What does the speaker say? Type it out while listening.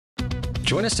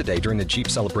Join us today during the Jeep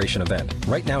Celebration event.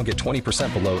 Right now, get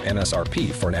 20% below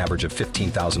MSRP for an average of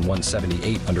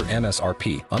 $15,178 under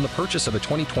MSRP on the purchase of a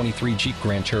 2023 Jeep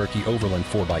Grand Cherokee Overland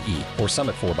 4xE or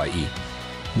Summit 4xE.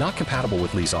 Not compatible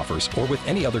with lease offers or with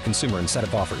any other consumer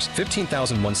incentive offers.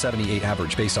 $15,178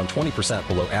 average based on 20%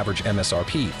 below average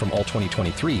MSRP from all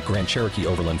 2023 Grand Cherokee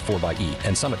Overland 4xE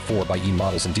and Summit 4xE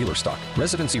models in dealer stock.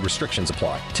 Residency restrictions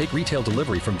apply. Take retail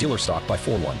delivery from dealer stock by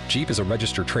 4/1. Jeep is a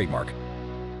registered trademark.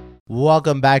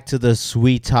 Welcome back to the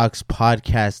Sweet Talks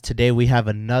podcast. Today we have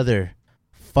another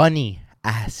funny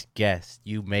ass guest.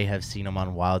 You may have seen him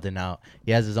on Wild 'N Out.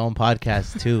 He has his own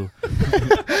podcast too.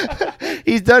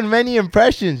 He's done many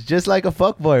impressions, just like a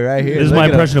fuckboy right here. This is my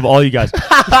impression of all you guys.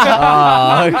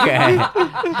 Oh, okay.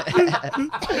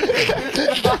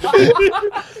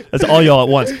 That's all y'all at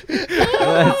once.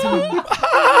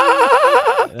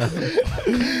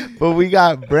 But we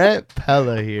got Brent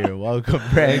Pella here. Welcome,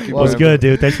 Brent. What's good,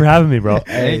 dude? Thanks for having me, bro.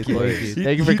 Thank you.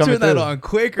 Thank you for coming through. You turned that on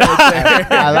quick right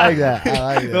there. I like that.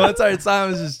 The whole entire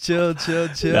time was just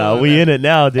chill. Nah, we in it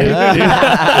now, dude.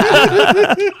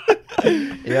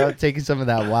 You know, taking some of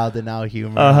that Wild 'N Out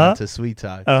humor to Sweet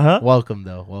Talk. Welcome,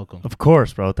 though. Welcome. Of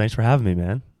course, bro. Thanks for having me,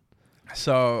 man.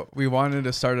 So we wanted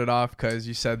to start it off because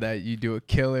you said that you do a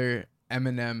killer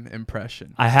Eminem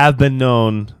impression. I have been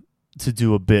known to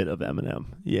do a bit of Eminem.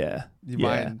 Yeah. You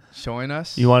mind showing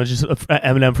us? You want to just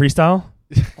Eminem freestyle?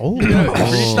 Oh,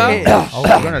 freestyle? Oh,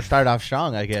 we're gonna start off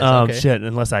strong, I guess. Okay. Shit,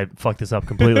 unless I fuck this up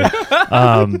completely.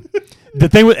 The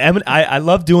thing with Eminem, I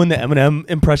love doing the Eminem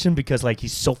impression because like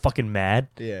he's so fucking mad.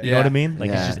 Yeah. You know what I mean?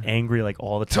 Like he's just angry like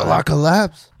all the time. Till I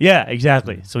collapse. Yeah,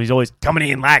 exactly. So he's always coming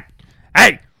in like,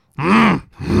 hey,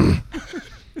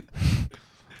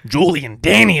 Julie and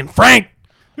Danny and Frank.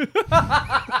 Look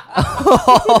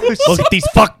at these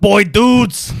fuckboy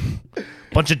dudes.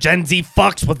 Bunch of Gen Z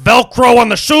fucks with Velcro on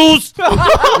the shoes.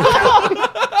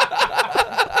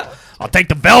 I'll take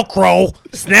the Velcro,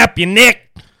 snap your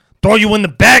neck, throw you in the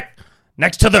back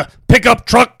next to the pickup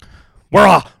truck where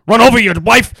I'll run over your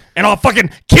wife and I'll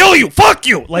fucking kill you. Fuck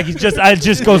you. Like it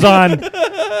just goes on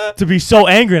to be so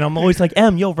angry. And I'm always like,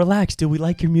 yo, relax, dude. We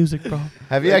like your music, bro.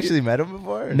 Have you actually met him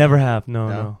before? Never have.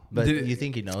 No. But you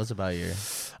think he knows about your...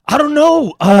 I don't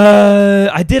know.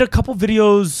 I did a couple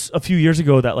videos a few years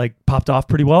ago that like popped off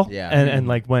pretty well, and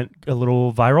like went a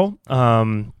little viral.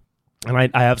 And I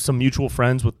have some mutual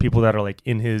friends with people that are like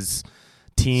in his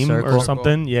team or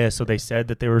something. Yeah, so they said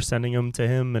that they were sending them to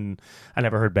him, and I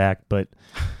never heard back. But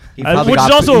which is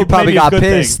also maybe a good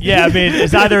pissed thing. Yeah, I mean,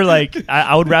 it's either like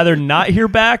I would rather not hear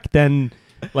back than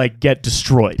like get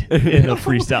destroyed in a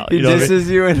freestyle. He disses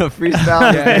you in a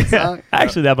freestyle song?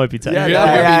 Actually, that might be tight.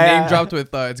 Yeah. Name dropped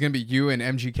with it's gonna be you and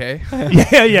MGK.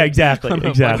 Yeah, exactly.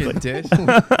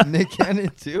 Nick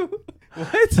Cannon too. What?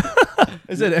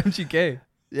 I said MGK.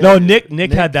 Yeah. No, Nick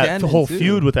had that Cannon whole too.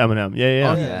 feud with Eminem.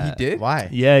 Yeah. Oh, yeah. He did? Why?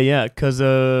 Yeah, because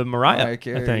Mariah, I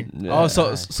think. Yeah. Oh,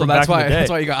 so that's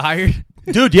why you got hired?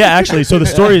 Dude, yeah, actually. So the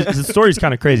story is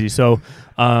kind of crazy. So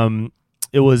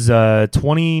it was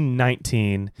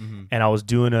 2019, and I was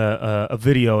doing a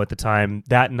video at the time.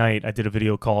 That night, I did a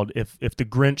video called "If the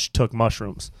Grinch Took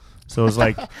Mushrooms." So it was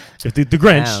like if the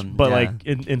Grinch, but like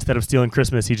instead of stealing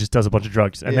Christmas, he just does a bunch of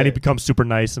drugs, and then he becomes super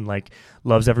nice and like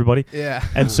loves everybody. Yeah.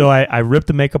 And so I ripped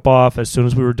the makeup off as soon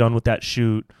as we were done with that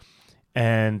shoot,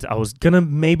 and I was gonna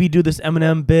maybe do this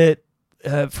Eminem bit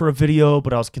for a video,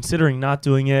 but I was considering not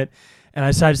doing it, and I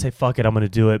decided to say fuck it, I'm gonna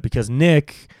do it because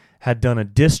Nick had done a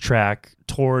diss track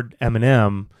toward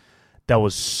Eminem that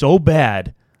was so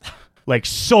bad, like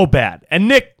so bad. And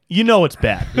Nick, you know it's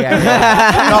bad.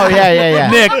 Yeah.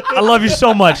 Nick, I love you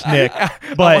so much, Nick.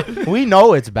 But we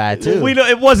know it's bad too. We know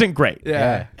it wasn't great.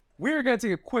 Yeah. We're going to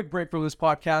take a quick break from this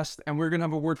podcast, and we're going to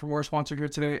have a word from our sponsor here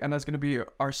today, and that's going to be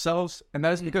ourselves. And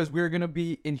that is because we're going to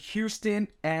be in Houston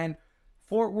and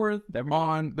Fort Worth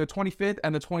on the 25th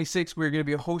and the 26th. We're going to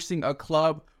be hosting a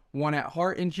club, one at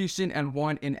Heart in Houston and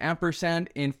one in Ampersand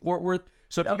in Fort Worth.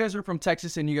 So if you guys are from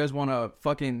Texas and you guys want to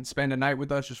fucking spend a night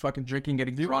with us, just fucking drinking,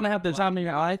 getting drunk. You want to have the time of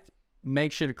your life?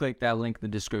 Make sure to click that link in the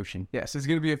description. Yes, it's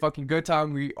going to be a fucking good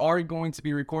time. We are going to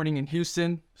be recording in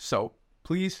Houston. So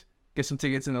please get some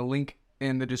tickets in the link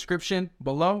in the description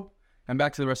below. And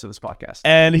back to the rest of this podcast.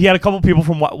 And he had a couple people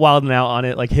from Wild 'N Out on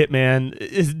it, like Hitman.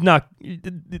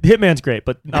 Hitman's great,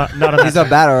 but not on He's a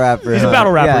battle rapper. He's a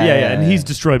battle rapper, yeah. And he's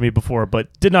destroyed me before, but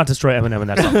did not destroy Eminem in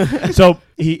that song. So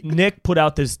Nick put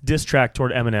out this diss track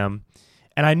toward Eminem,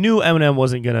 and I knew Eminem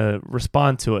wasn't gonna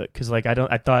respond to it because like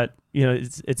I thought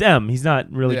it's M. He's not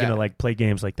really gonna like play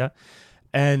games like that.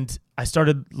 And I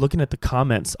started looking at the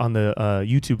comments on the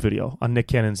YouTube video on Nick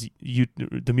Cannon's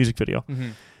the music video.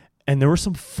 and there were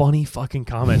some funny fucking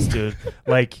comments, dude.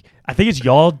 Like, I think it's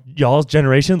y'all's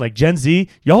generation, like Gen Z.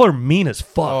 Y'all are mean as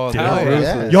fuck, dude.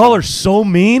 Yeah. Y'all are so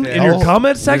mean in your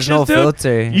comment sections, no dude.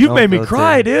 filter. You've made me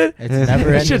cry, dude. It's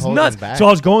never It's just nuts. Back. So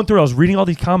I was going through, I was reading all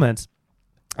these comments,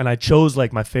 and I chose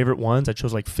like my favorite ones. I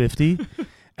chose like 50,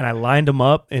 and I lined them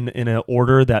up in an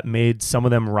order that made some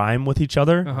of them rhyme with each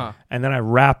other, and then I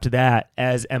wrapped that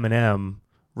as Eminem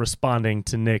responding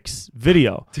to Nick's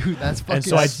video. Dude, that's fucking And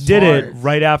so I smart. did it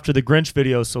right after the Grinch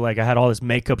video. So like I had all this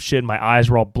makeup shit, and my eyes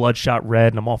were all bloodshot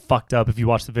red, and I'm all fucked up if you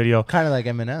watch the video. Kind of like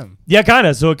Eminem. Yeah, kind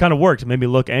of. So it kind of worked. It made me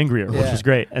look angrier, which was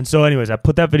great. And so anyways, I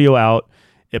put that video out.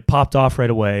 It popped off right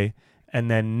away.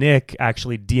 And then Nick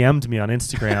actually DM'd me on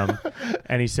Instagram,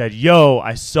 and he said, "Yo,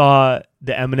 I saw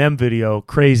the Eminem video.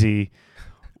 Crazy.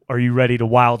 Are you ready to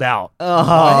wild out?"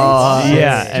 Oh,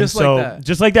 Yeah, and Just like so that.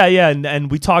 just like that, yeah. And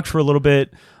we talked for a little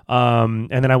bit, and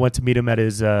then I went to meet him at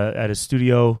his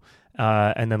studio,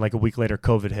 and then like a week later,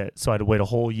 COVID hit, so I had to wait a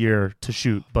whole year to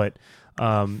shoot. But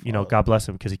God bless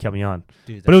him because he kept me on.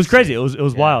 Dude, But it was that's crazy. sick. It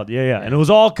was wild. Yeah. And it was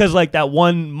all because like that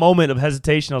one moment of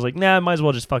hesitation. I was like, nah, I might as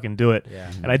well just fucking do it.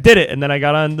 Yeah. And I did it, and then I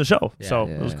got on the show. Yeah. So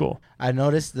it was cool. I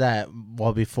noticed that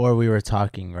before we were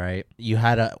talking, right, you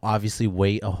had to obviously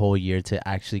wait a whole year to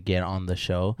actually get on the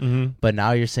show. Mm-hmm. But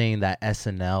now you're saying that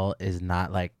SNL is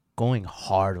not like going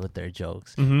hard with their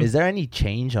jokes. Mhm. Is there any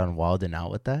change on Wild 'N Out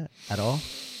with that at all?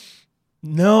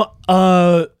 No.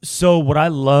 So what I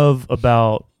love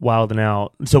about Wild 'N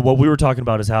Out, so what we were talking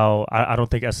about is how I don't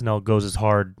think SNL goes as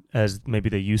hard as maybe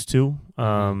they used to.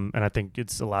 And I think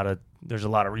there's a lot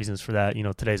of reasons for that. You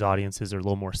know, today's audiences are a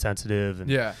little more sensitive, and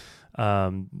Yeah.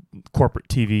 corporate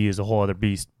TV is a whole other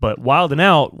beast. But Wild 'N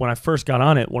Out, when I first got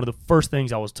on it, one of the first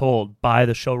things I was told by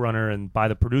the showrunner and by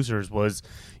the producers was,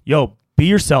 "Yo, be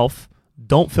yourself.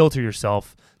 Don't filter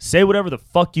yourself. Say whatever the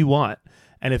fuck you want.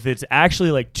 And if it's actually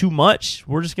like too much,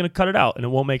 we're just going to cut it out and it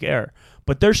won't make air."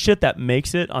 But there's shit that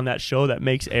makes it on that show that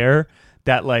makes air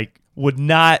that like would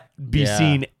not be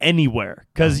seen anywhere.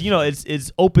 Cause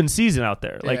it's open season out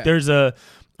there. Like there's a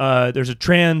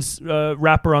trans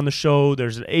rapper on the show.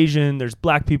 There's an Asian, there's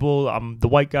black people. I'm the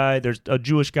white guy. There's a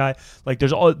Jewish guy. Like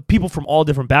there's all people from all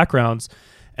different backgrounds.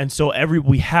 And so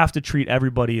we have to treat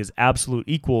everybody as absolute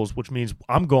equals, which means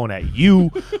I'm going at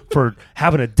you for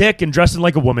having a dick and dressing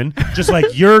like a woman, just like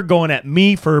you're going at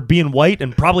me for being white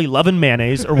and probably loving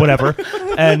mayonnaise or whatever.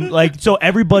 And like, so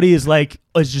everybody is like,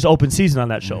 it's just open season on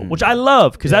that show, which I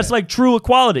love because that's like true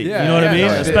equality. Yeah, you know what I mean?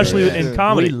 no, Especially in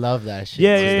comedy. We love that shit.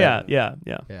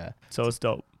 Yeah. So it's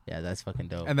dope. Yeah, that's fucking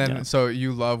dope. And then, so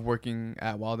you love working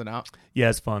at Wild 'N Out? Yeah,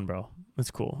 it's fun, bro.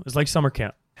 It's cool. It's like summer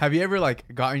camp. Have you ever like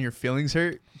gotten your feelings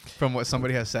hurt from what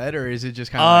somebody has said, or is it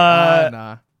just kind of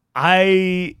like,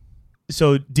 nah?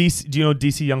 So DC, do you know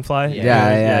DC Young Fly?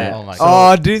 Yeah. Oh my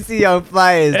god. Oh, DC Young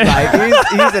Fly is like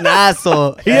he's an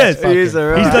asshole. He is. He's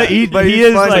a real. He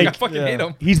is funny. like I fucking hate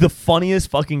him. he's the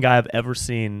funniest fucking guy I've ever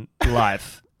seen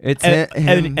live. It's him,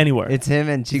 him anywhere. It's him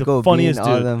and He's the Chico funniest being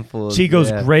all dude. them fools.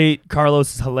 Chico's great.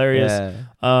 Carlos is hilarious.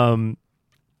 Yeah.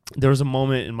 There was a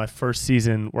moment in my first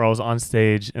season where I was on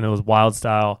stage and it was Wild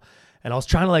Style, and I was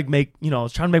trying to like make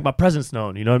my presence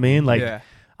known. You know what I mean? Like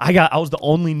I was the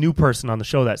only new person on the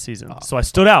show that season, so I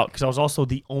stood out because I was also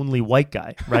the only white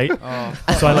guy, right?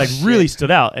 So I like really stood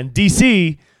out. And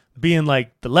DC, being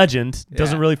like the legend,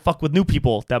 doesn't really fuck with new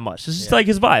people that much. It's just like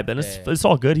his vibe, and it's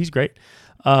all good. He's great.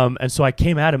 And so I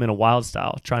came at him in a Wild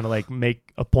Style, trying to like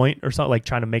make a point or something, like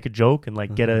trying to make a joke and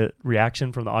like get a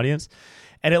reaction from the audience.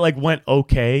 And it like went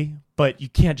okay, but you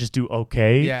can't just do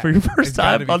okay for your first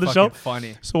time on the show.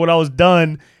 Funny. So when I was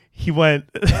done, he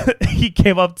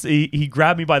came up, he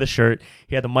grabbed me by the shirt.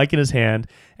 He had the mic in his hand,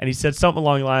 and he said something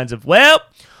along the lines of, "Well,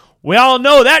 we all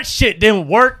know that shit didn't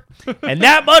work, and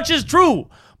that much is true.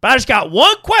 But I just got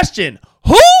one question.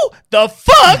 Who the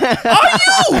fuck are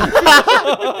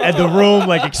you?" And the room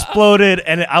like exploded,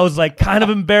 and I was like kind of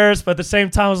embarrassed, but at the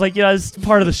same time I was like, yeah, this is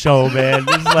part of the show, man.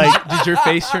 This is like, did your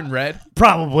face turn red?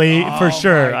 Probably, for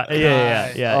sure. my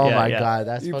Yeah. Oh my god,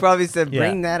 that's You fucking probably said,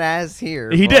 "Bring that ass here."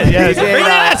 He boy." did, yeah. He did, Bring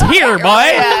that ass here, boy.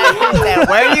 Yeah, he said,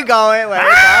 "Where are you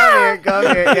going?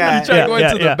 Come here. Yeah. You tried going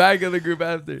to yeah. the back of the group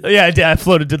after. Yeah, I did. I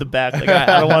floated to the back. Like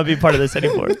I don't want to be part of this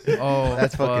anymore. Oh,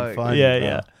 that's fucking fun.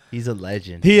 Yeah. He's a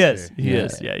legend. He for is. sure. He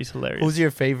is. Yeah, he's hilarious. Who's your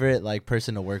favorite like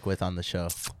person to work with on the show?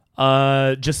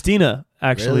 Justina,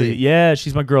 actually. Really? Yeah,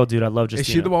 she's my girl, dude. I love Justina. Is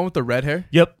she the one with the red hair?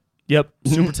 Yep.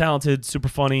 Super talented, super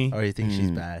funny. Or you think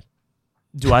she's bad?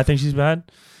 Do I think she's bad?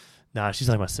 Nah, she's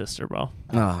like my sister, bro.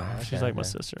 Oh, She's like my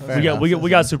sister. Fair We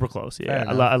got super close. Yeah,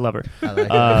 I love her. I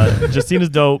like Justina's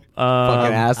dope.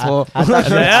 fucking asshole. I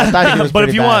thought she was but if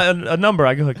pretty you bad. want a number,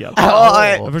 I can hook you up.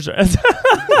 Oh, For sure.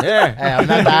 yeah. Hey, I'm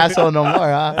not the asshole no more,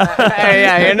 huh? Hey,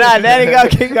 yeah, you're not. There you go.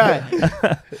 Keep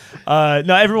going.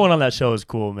 No, everyone on that show is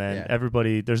cool, man. Yeah.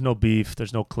 Everybody, there's no beef,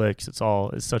 there's no cliques. It's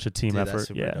such a team Dude, that's effort.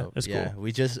 super Yeah, dope. it's Yeah, cool.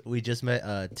 we just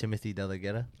met Timothy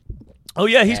Delegata. Oh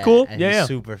yeah, he's cool. And Yeah, he's yeah.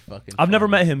 super fucking. I've never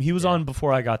funny. met him. He was Yeah. on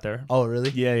before I got there. Oh really?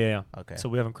 Yeah. Okay. So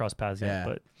we haven't crossed paths Yeah. yet,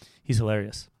 but he's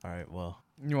hilarious. All right. Well,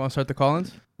 You want to start the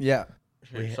call-ins? Yeah.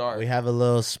 we have a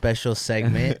little special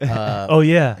segment. Oh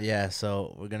yeah. Yeah.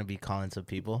 So we're gonna be calling some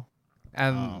people.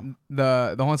 And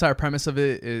the whole entire premise of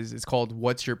it is it's called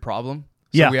 "What's Your Problem?"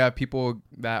 So Yeah. we have people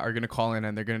that are gonna call in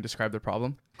and they're gonna describe their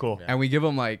problem, Cool. Yeah. and we give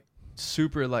them like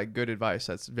super like good advice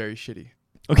that's very shitty.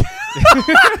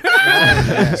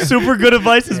 Super good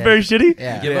advice is Yeah. very shitty.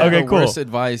 Yeah. Give Yeah. out Okay, the cool. worst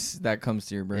advice that comes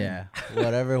to your brain. Yeah.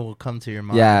 Whatever will come to your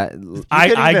mind. Yeah.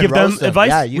 I give them advice.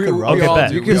 Yeah, you can We roast Okay, all bet.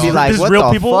 do. You We can all be do. like, This is what real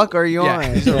the people? fuck are you Yeah.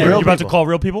 on? These are You're real about to people. call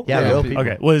real people? Yeah, Yeah, real people.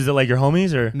 people. Okay. What is it, like your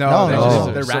homies or? No, No, they're, no.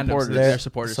 just, they're Supporters. randoms. They're They're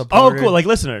supporters. Oh, cool. Like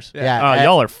listeners. Yeah.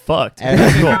 Y'all are fucked. And-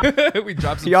 Cool. We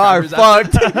dropped some Y'all are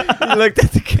subscribers after- fucked. You looked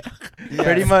at the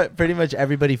Pretty much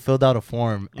everybody filled out a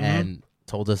form Mhm. and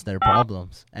told us their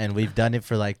problems, and we've done it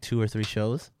for like 2 or 3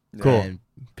 shows. Cool. And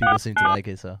people seem to like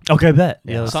it. So Okay, bet.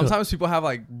 Yeah. Yeah. let's do it. Sometimes people have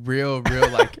like real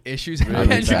like issues, and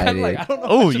Really you're kind of like, excited. I don't know.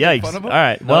 Oh if I should make yikes! fun of All them.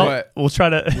 right. No, Well, but- we'll try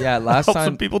to Yeah, last help some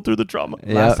time people through the trauma.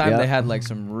 last time Yep. they had like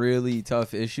some really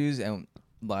tough issues, and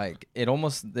like it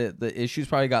almost the issues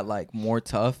probably got like more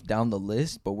tough down the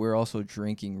list, but we're also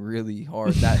drinking really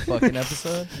hard that fucking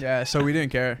episode. Yeah, so we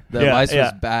didn't care. The Yeah, advice yeah.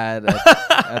 was bad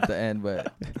at the end,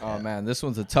 but oh man, this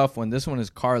one's a tough one. This one is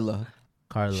Carla.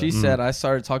 Carla, She said, I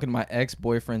started talking to my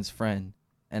ex-boyfriend's friend,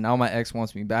 and now my ex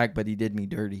wants me back, but he did me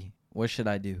dirty. What should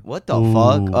I do? What the Ooh.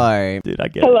 fuck? All right. Did I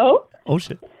get it? Hello? Oh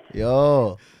shit.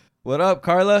 yo, What up,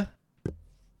 Carla?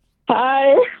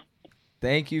 Hi.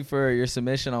 Thank you for your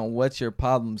submission on what's your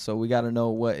problem. So we got to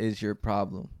know what is your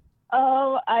problem.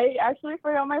 I actually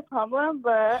forgot my problem,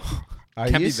 but are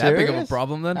Can't you be serious? that big of a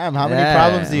problem then. Damn, how many Yeah,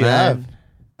 problems do you man. have?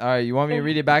 All right, you want me to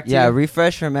read it back to Yeah, you?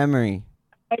 refresh your memory.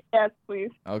 yes,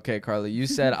 please. Okay, Carla, you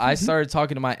said I started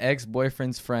talking to my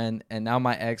ex-boyfriend's friend, and now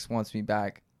my ex wants me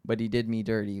back, but he did me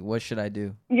dirty. What should I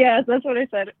do? Yes, that's what I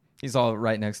said. He's all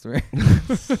right next to her.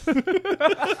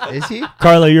 Is he?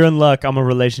 Carla, you're in luck. I'm a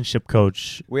relationship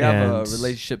coach. We have a and-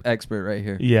 relationship expert right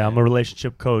here. Yeah, I'm a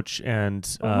relationship coach and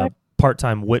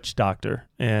part-time witch doctor.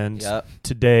 And Yep.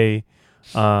 today,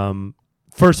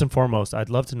 first and foremost, I'd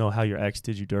love to know how your ex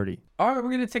did you dirty. All right, we're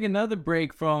going to take another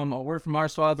break from a word from our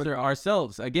sponsor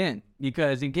ourselves again,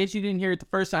 because in case you didn't hear it the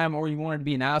first time or you wanted to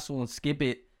be an asshole and skip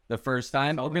it the first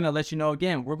time, we're going to let you know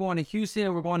again. We're going to Houston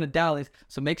and we're going to Dallas,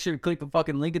 so make sure to click the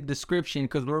fucking link in the description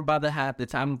because we're about to have the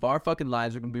time of our fucking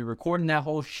lives. We're going to be recording that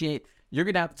whole shit. You're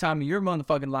going to have the time of your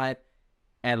motherfucking life,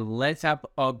 and let's have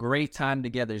a great time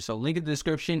together. So link in the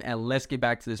description, and let's get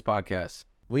back to this podcast.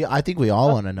 I think we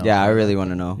all want to know. Yeah, I really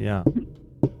want to know. Yeah.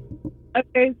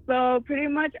 Okay, so pretty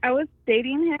much I was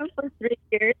dating him for 3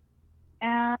 years,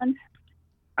 and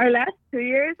our last 2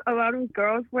 years, a lot of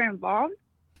girls were involved,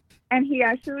 and he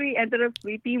actually ended up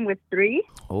sleeping with 3.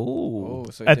 Oh.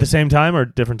 So At the same time or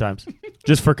different times?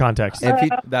 Just for context. If you,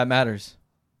 that matters.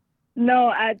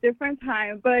 No, at different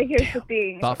times. But here's the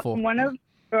thing. Thoughtful. One of the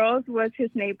girls was his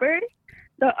neighbor.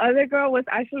 The other girl was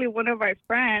actually one of our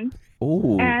friends.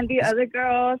 ooh. And the other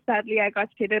girl, sadly, I got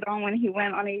cheated on when he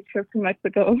went on a trip to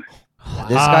Mexico.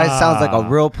 This guy sounds like a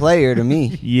real player to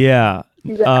me. Yeah.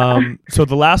 Yeah. So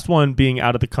the last one being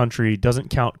out of the country doesn't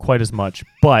count quite as much,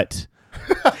 but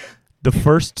the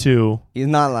first two, He's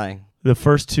not lying. that's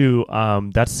some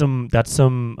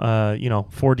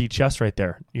 4D chess right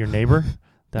there. Your neighbor,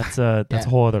 that's a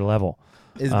whole other level.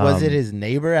 Was it his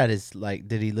neighbor at his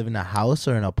did he live in a house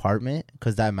or an apartment?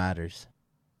 Because that matters.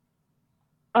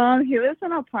 He lives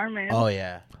in an apartment. Oh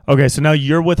yeah. Okay, so now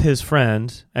you're with his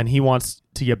friend and he wants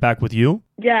to get back with you.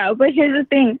 Yeah, but here's the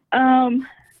thing.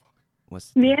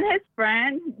 What's Me and his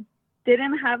friend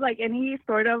didn't have any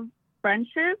sort of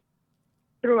friendship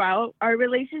throughout our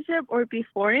relationship or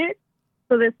before it.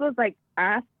 So this was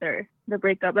after the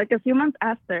breakup, a few months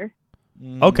after.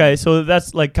 Okay, so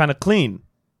that's kind of clean.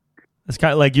 It's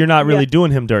kind of like you're not really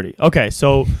doing him dirty. Okay,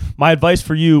 so my advice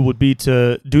for you would be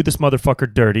to do this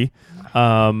motherfucker dirty.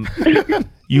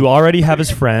 You already have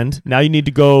his friend. Now you need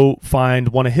to go find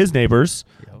one of his neighbors,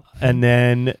 and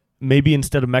then maybe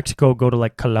instead of Mexico, go to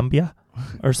Colombia.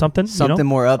 or something. Something you know?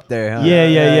 more up there, huh?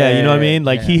 Yeah. You know what I mean?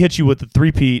 Like he hit you with the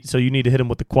 3-peat, so you need to hit him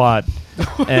with the quad.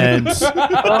 And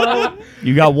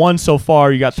you got 1 so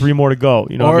far. You got 3 more to go.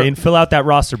 You know what I mean? Fill out that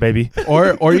roster, baby.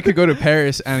 Or you could go to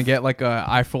Paris and get like a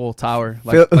Eiffel Tower,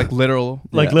 like literal.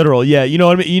 Like literal, yeah. You know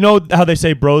what I mean? You know how they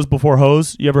say bros before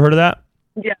hoes? You ever heard of that?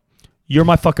 Yeah. You're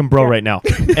my fucking bro right now.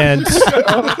 And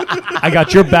I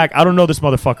got your back. I don't know this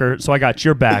motherfucker, so I got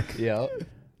your back. Yeah.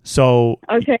 So.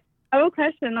 Okay. I have a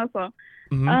question also.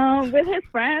 With his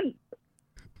friends,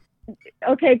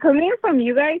 okay, coming from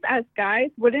you guys as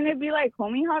guys, wouldn't it be like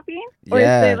homie hopping? Or is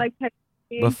it like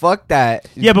But fuck that.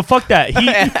 Yeah, but fuck that.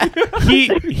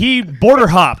 He border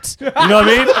hopped. You know what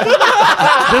I mean?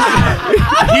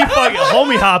 He fucking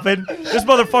homie hopping. This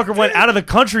motherfucker went out of the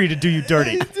country to do you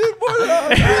dirty. He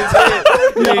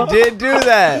did do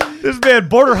that. This man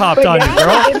border hopped on you,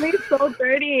 girl. It makes so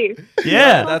dirty.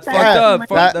 Yeah, that's fucked up.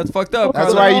 That's fucked up.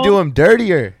 That's why you do him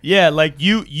dirtier. Yeah, like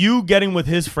you getting with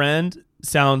his friend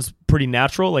sounds pretty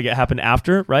natural. Like it happened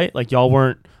after, right? Like y'all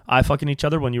weren't eye fucking each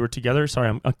other when you were together. Sorry,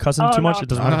 I'm cussing too much. It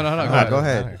doesn't matter. No. Go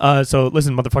ahead. So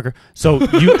listen, motherfucker.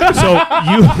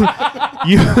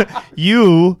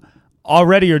 You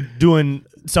already are doing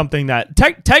something that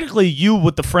technically you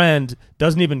with the friend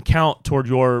doesn't even count toward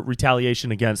your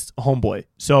retaliation against homeboy.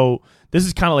 So this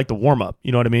is kind of like the warm up.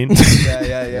 You know what I mean?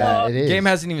 Yeah, it is. Game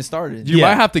hasn't even started. You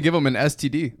might have to give him an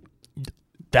STD.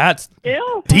 That's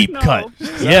Ew, deep no. cut.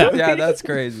 Yeah. Yeah, that's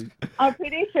crazy. I'm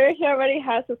pretty sure he already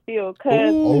has a few.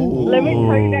 Because let me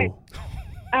tell you that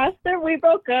after we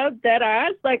broke up, dead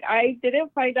ass, like I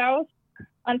didn't find out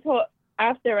until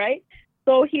after, right?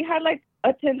 So he had like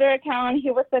a Tinder account.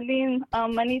 He was sending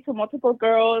money to multiple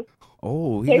girls.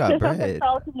 Oh, he got pictures of bread.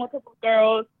 himself to multiple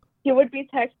girls. He would be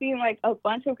texting like a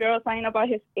bunch of girls lying about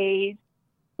his age.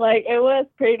 Like it was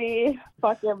pretty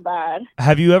fucking bad.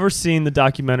 Have you ever seen the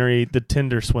documentary The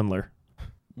Tinder Swindler?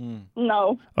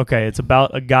 No. Okay, it's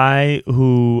about a guy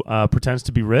who pretends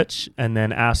to be rich and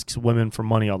then asks women for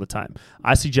money all the time.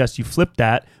 I suggest you flip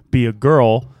that, be a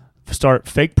girl, start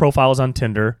fake profiles on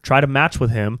Tinder, try to match with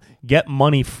him, get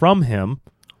money from him.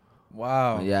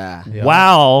 Wow. Yeah.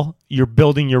 While you're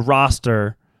building your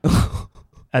roster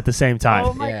at the same time.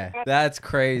 Oh my God. That's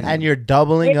crazy. And you're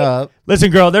doubling up.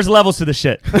 Listen, girl, there's levels to this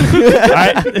shit. All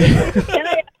right? Can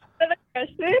I answer the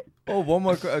question? Oh, one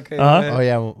more. Okay. Uh-huh. Oh,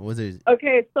 yeah. What was it?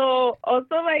 Okay, so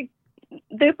also like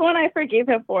this one I forgave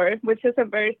him for, which is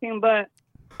embarrassing, but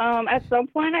at some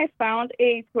point I found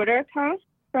a Twitter account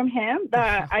from him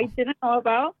that I didn't know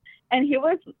about, and he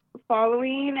was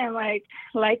following and like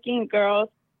liking girls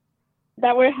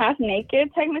that were half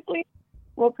naked technically.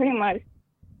 Well, pretty much.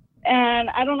 And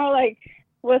I don't know, like,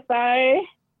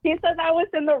 he said I was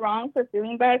in the wrong for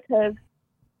feeling bad because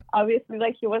obviously,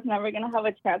 like, he was never going to have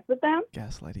a chance with them.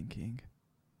 Gaslighting king.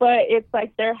 But it's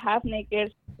like they're half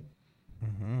naked.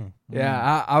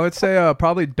 Yeah, I would say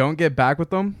probably don't get back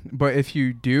with them. But if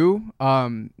you do,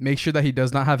 make sure that he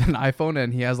does not have an iPhone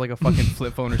and he has like a fucking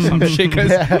flip phone or some shit.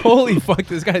 Because holy fuck,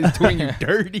 this guy is doing you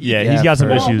dirty. Yeah, he's got some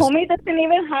Well, issues. homie doesn't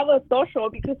even have a social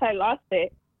because I lost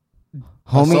it.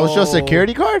 Homie, social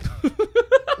security card?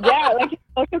 Yeah, like his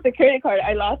social security card.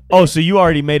 I lost it. Oh, so you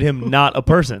already made him not a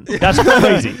person. That's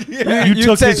crazy. You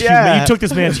took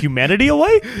this man's humanity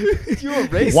away? You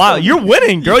erased Wow, him. you're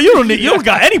winning, girl. You don't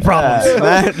got any problems.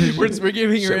 We're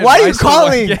giving you Why are you advice on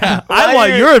calling? yeah. I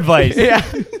want your advice. Yeah.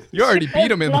 You already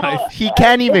beat him in No, life. He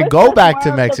can't even go back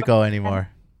to Mexico anymore.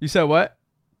 You said what?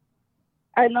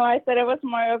 I know. I said it was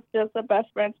more of just a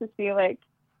best friend to see, like,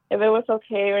 if it was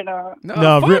okay or not.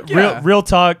 No, fuck yeah. real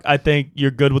talk. I think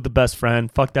you're good with the best friend.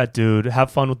 Fuck that dude.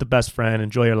 Have fun with the best friend.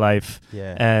 Enjoy your life.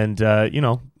 Yeah. And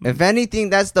If anything,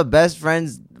 that's the best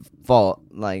friend's fault.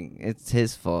 Like, it's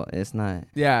his fault. It's not.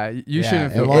 Yeah, you Yeah,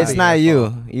 shouldn't it feel won't bad. It's be not your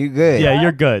you. You good. yeah,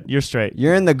 you're good. You're straight.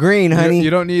 You're in the green, honey. You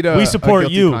don't need a We support a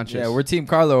guilty you. conscience. Yeah, we're Team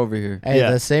Carlo over here. Hey,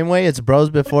 Yeah. the same way it's bros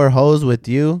before hoes with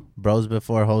you, bros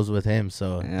before hoes with him.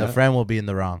 So Yeah. the friend will be in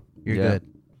the wrong. You're Yeah. good.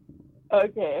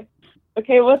 Okay.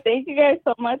 Okay, well, thank you guys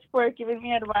so much for giving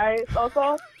me advice. Also,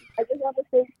 I just want to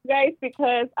thank you guys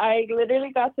because I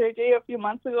literally got surgery a few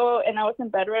months ago, and I was in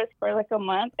bed rest for like a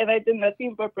month, and I did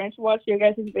nothing but binge watch your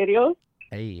guys' videos.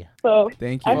 Hey. So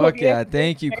Thank I you. hope Fuck yeah. guys-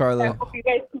 Thank you, I Carlo. hope you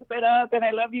guys keep it up, and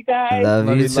I love you guys. Love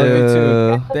you Love you too.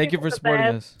 too. Thank you for supporting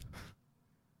us.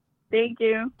 Thank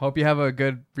you. Hope you have a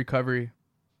good recovery.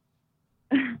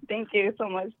 Thank you so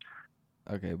much.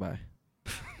 Okay, bye.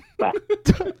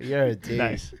 You're a dude.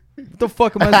 Nice. What the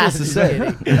fuck am I supposed to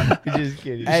say? Just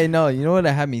kidding. Hey, no, you know what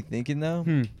it had me thinking though?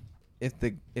 Hmm. If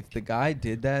the guy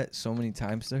did that so many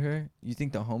times to her, you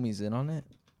think the homie's in on it?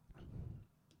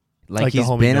 Like the he's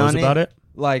homie been knows on about it.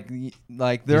 Like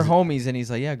they're homies, and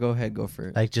he's like, yeah, go ahead, go for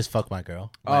it. Like, just fuck my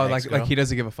girl. Oh, My ex-girl. like he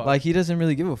doesn't give a fuck. Like he doesn't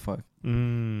really give a fuck.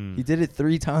 He did it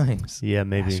 3 times. Yeah,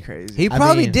 maybe. That's crazy. He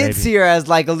probably mean, did maybe. see her as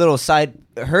like a little side,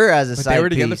 her as a But side they were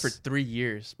together piece. for 3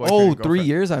 years. Oh, boyfriend and 3 girlfriend.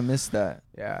 years? I missed that.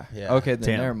 Yeah. Yeah. Okay, then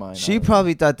Damn. never mind. She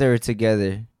probably thought they were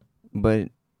together, but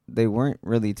they weren't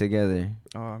really together.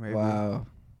 Oh, maybe. Wow.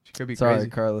 She could be Sorry, crazy.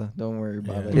 Carla. Don't worry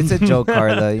about Yeah. it. It's a joke,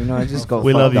 Carla. You know, I just go.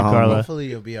 We fuck love the you, homie. Carla. Hopefully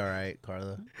you'll be all right,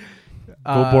 Carla.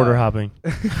 Go border hopping.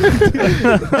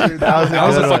 That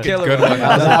was a fucking killer good one. one.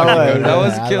 That was That was a fucking good That one.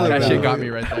 was killer. That bro. shit got me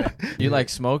right there. You like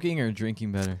smoking or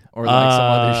drinking better, or like some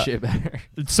other shit better?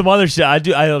 Some other shit.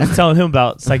 I was telling him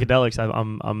about psychedelics.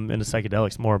 I'm into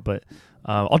psychedelics more, but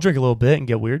I'll drink a little bit and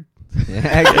get weird.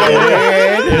 Yeah,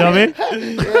 You know what I mean?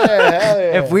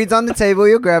 if weed's on the table,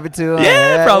 you'll grab it too.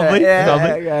 Yeah, probably. Yeah,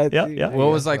 Probably. yeah, Yeah. What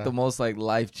was like the most like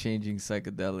life changing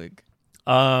psychedelic?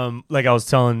 Like I was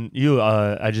telling you,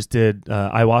 I just did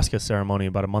ayahuasca ceremony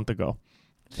about a month ago.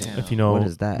 Damn. If you know What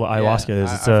is that? what ayahuasca is,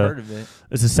 I've it's heard of it.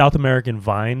 it's a South American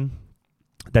vine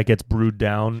that gets brewed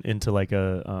down into like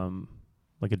a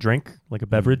drink, like a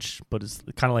beverage, but it's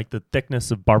kind of like the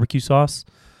thickness of barbecue sauce.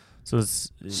 So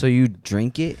it's So you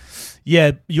drink it?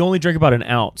 yeah, you only drink about an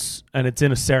ounce, and it's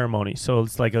in a ceremony. So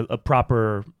it's like a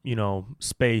proper,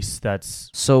 space that's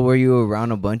So were you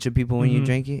around a bunch of people when you Mhm.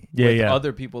 drank it? yeah, With yeah.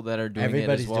 other people that are doing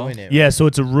Everybody's it as well. doing it. Yeah, so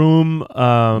it's a room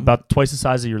about twice the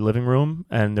size of your living room,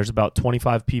 and there's about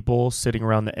 25 people sitting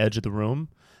around the edge of the room.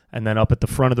 And then up at the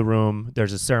front of the room,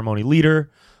 there's a ceremony leader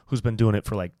who's been doing it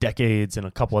for like decades, and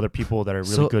a couple other people that are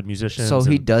really So- good musicians. So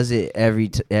he and does it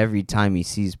every time he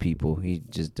sees people. He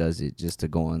just does it just to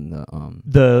go on the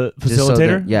the just so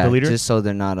they're- facilitator, yeah, the leader. just so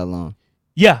they're not alone.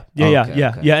 Yeah, yeah, Okay,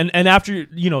 yeah. okay. And after,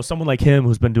 someone like him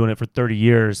who's been doing it for 30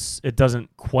 years, it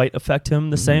doesn't quite affect him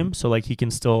the same. So like he can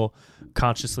still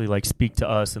consciously like speak to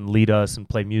us and lead us and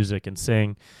play music and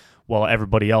sing while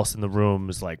everybody else in the room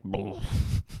is like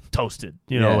toasted,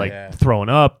 throwing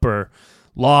up or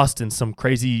lost in some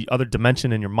crazy other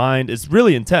dimension in your mind. It's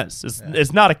really intense.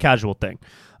 It's not a casual thing.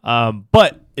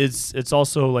 But it's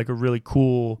also like a really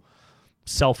cool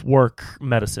self-work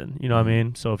medicine, you know what I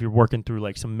mean? So if you're working through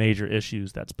like some major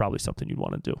issues, that's probably something you'd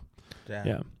want to do. Damn.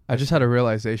 Yeah. I just had a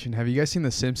realization. Have you guys seen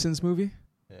the Simpsons movie?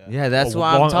 Yeah, that's a what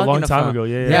I'm talking long about. time ago.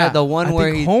 Yeah. Yeah, the one I where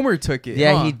think he Homer took it.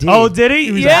 Yeah, huh? he did. Oh, did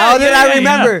he? was Yeah. How did I yeah,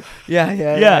 remember? Yeah. I was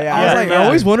Yeah, like, yeah. I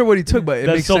always wonder what he took, but it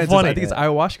That's makes so sense. funny. I think it's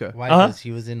ayahuasca. Why? Uh-huh. Because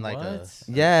he was in like a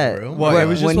Yeah. room. Well, Well, it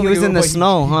was just when he something was in the he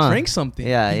snow, huh? drank something.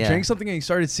 Yeah, he yeah. drank something and he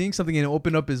started seeing something and it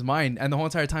opened up his mind. And the whole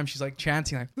entire time she's like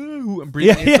chanting, like, ooh, and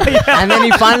breathing. Yeah, into yeah, it. yeah. And then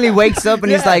he finally wakes up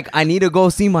and he's Yeah. like, "I need to go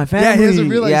see my family." Yeah, he has a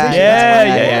realization.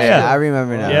 Yeah. I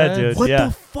remember now. Yeah, dude. What yeah.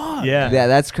 the fuck? Yeah. Yeah,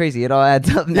 that's crazy. It all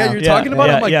adds up now. Yeah, you're Yeah, talking about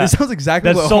it. yeah, I'm like, yeah. this sounds exactly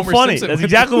That's what so Homer funny. Simpson That's would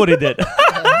exactly do. what he did.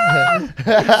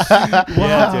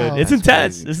 Yeah, dude. It's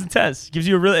intense. crazy. It's intense. Gives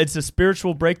you it's a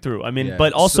spiritual breakthrough. I mean, Yeah.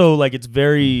 but also like it's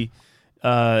very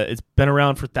it's been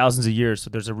around for thousands of years, so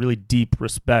there's a really deep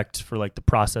respect for like the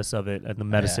process of it and the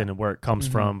medicine and where it comes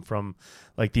from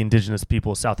like the indigenous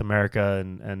people of South America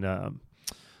and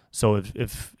so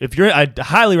if you're, I'd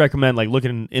highly recommend like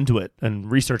looking into it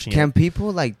and researching Can it.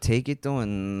 people like take it though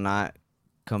and not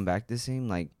come back the same?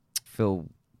 Like feel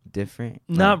different?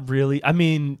 Not really. I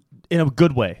mean, in a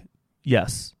good way.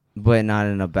 Yes. But not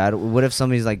in a bad way. What if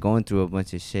somebody's like going through a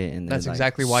bunch of shit and That's they're, like,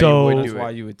 exactly why So- you would That's do why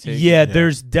it. you would take Yeah, it.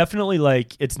 there's definitely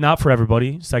like it's not for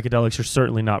everybody. Psychedelics are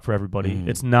certainly not for everybody. Mhm.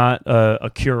 It's not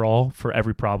a cure-all for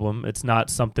every problem. It's not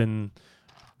something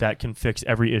that can fix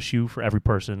every issue for every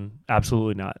person.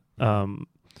 Absolutely not.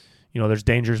 There's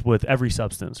dangers with every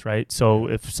substance, right? So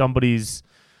if somebody's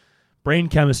brain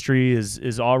chemistry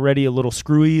is already a little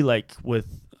screwy, like with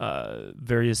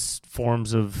various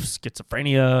forms of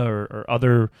schizophrenia or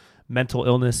other mental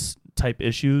illness type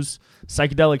issues,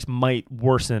 psychedelics might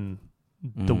worsen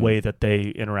the way that they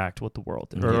interact with the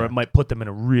world, or Yeah. it might put them in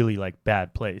a really like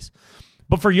bad place.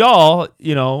 But for y'all,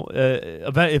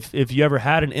 if you ever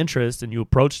had an interest and you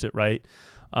approached it right,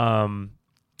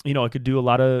 it could do a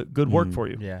lot of good work for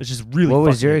you. Yeah. It's just really. What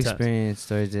was fucking your intense.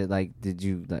 experience? Or is it like, did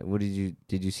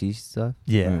you see stuff?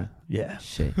 Yeah, Or- yeah.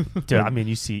 Shit. Dude, I mean,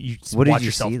 you What did watch you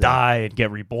yourself see, though? die and get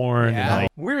reborn. Yeah. And like,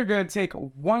 We're going to take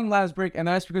one last break, and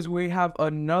that's because we have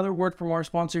another word from our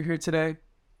sponsor here today.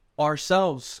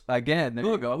 Ourselves. Again, there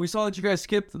you go. We saw that you guys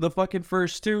skipped the fucking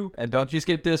first two, and don't you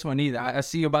skip this one either. I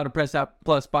see you about to press that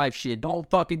 +5 shit. Don't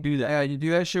fucking do that. Yeah, you do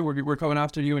that shit, we're coming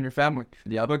after you and your family.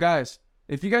 Yeah, but guys,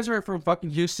 if you guys are from fucking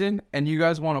Houston and you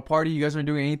guys want to party, you guys are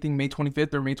doing anything May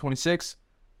 25th or May 26th,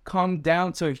 come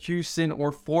down to Houston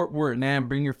or Fort Worth, man.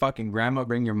 Bring your fucking grandma,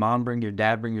 bring your mom, bring your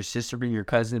dad, bring your sister, bring your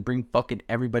cousin, bring fucking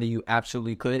everybody you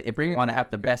absolutely could. And bring on to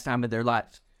have the best time of their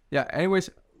lives. Yeah,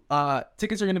 anyways,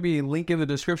 Tickets are going to be linked in the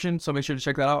description, so make sure to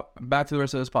check that out. Back to the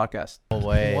rest of this podcast. No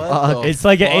way. It's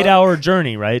like an 8-hour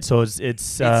journey, right? So it's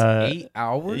 8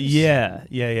 hours. Yeah.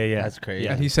 That's crazy.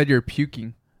 Yeah. And he said you're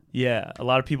puking. Yeah, a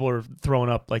lot of people are throwing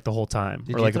up like the whole time,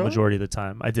 Did or you like a throw up? majority of the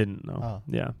time. I didn't know. Oh.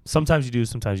 Yeah, sometimes you do,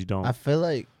 sometimes you don't. I feel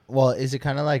like, well, is it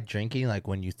kind of like drinking? Like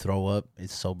when you throw up, it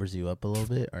sobers you up a little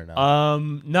bit, or no?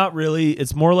 Not really.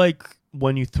 It's more like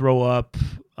when you throw up,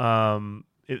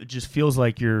 it just feels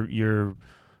like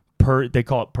they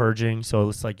call it purging. So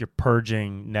it's like you're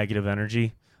purging negative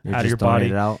energy out of your body.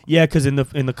 It out. Yeah, because in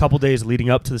the couple days leading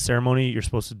up to the ceremony, you're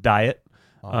supposed to diet,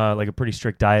 like a pretty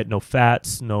strict diet. No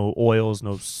fats, no oils,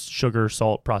 no sugar,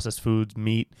 salt, processed foods,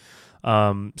 meat.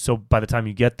 So by the time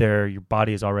you get there, your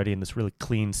body is already in this really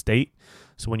clean state.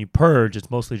 So when you purge, it's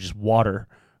mostly just water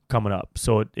coming up.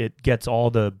 So it gets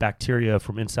all the bacteria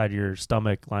from inside your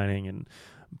stomach lining and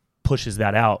pushes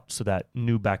that out so that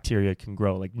new bacteria can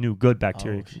grow, like new good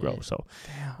bacteria can grow. So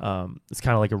it's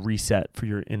kind of like a reset for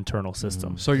your internal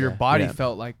system. So your body Yeah.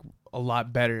 felt like a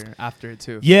lot better after it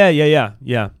too. Yeah.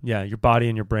 Your body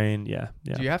and your brain. Yeah.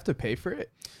 Do you have to pay for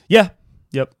it? Yeah.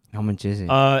 Yep. How much is it?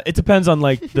 It depends on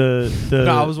like the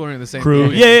No, I was wondering the same crew.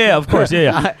 thing. Yeah, of course.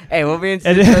 Yeah. Hey, we'll be in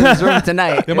this room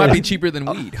tonight. It might be cheaper than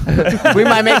weed. We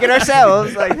might make it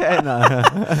ourselves. Like,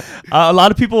 no. A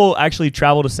lot of people actually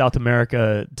travel to South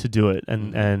America to do it,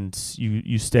 and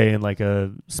you stay in like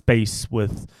a space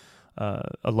with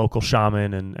a local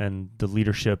shaman and the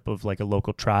leadership of like a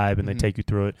local tribe, and they take you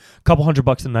through it. A couple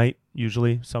 $100 a night,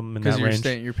 usually, something in that Because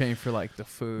range. you're paying for like the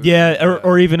food. Yeah,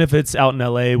 or even if it's out in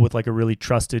LA with like a really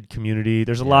trusted community.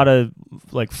 There's a lot of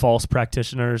like false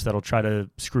practitioners that'll try to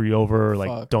screw you over, or, like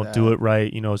Fuck don't do that. it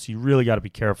right, so you really got to be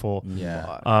careful.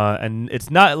 Yeah. And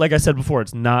it's not, like I said before,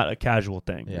 it's not a casual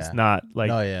thing. Yeah. It's not like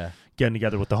Oh yeah. getting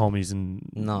together with the homies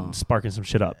and sparking some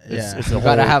shit up. Yeah. It's a You whole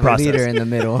gotta have process. a leader in the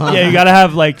middle, huh? Yeah, you gotta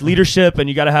have like leadership, and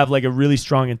you gotta have like a really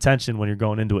strong intention when you're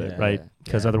going into it, Yeah. right?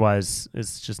 Because Yeah. otherwise,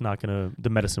 it's just not gonna. The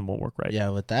medicine won't work right. Yeah,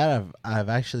 with that, I've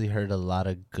actually heard a lot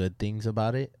of good things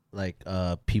about it. Like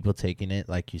people taking it,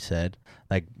 like you said,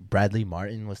 like Bradley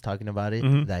Martin was talking about it,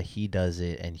 Mhm. that he does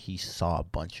it and he saw a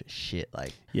bunch of shit.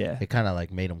 Like Yeah. it kind of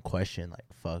like made him question, like,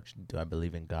 fuck, do I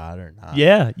believe in God or not?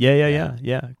 Yeah.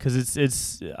 Because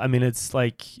it's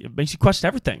like it makes you question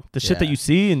everything. The shit that Yeah. you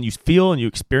see and you feel and you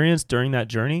experience during that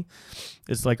journey,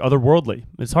 it's like otherworldly.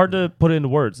 It's hard to put it into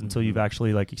words until you've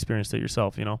actually like experienced it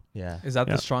yourself. Yeah. Is that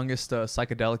Yeah. the strongest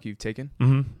psychedelic you've taken?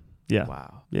 Mm-hmm. Yeah.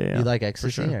 Wow. Yeah. You like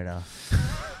ecstasy sure. or no?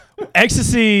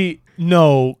 Ecstasy?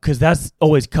 No, because that's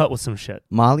always cut with some shit.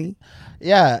 Molly?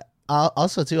 Yeah.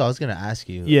 Also, too, I was gonna ask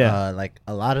you. Yeah. Like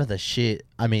a lot of the shit,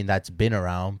 I mean, that's been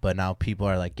around, but now people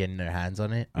are like getting their hands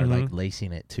on it, are like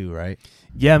lacing it too, right?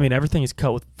 Yeah, I mean everything is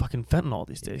cut with fucking fentanyl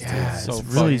these days. Yeah, dude. it's It's so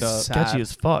really fucked up. sketchy Sad.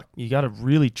 as fuck. You gotta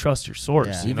really trust your source.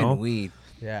 Yeah. You Even know, weed.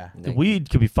 Yeah. the weed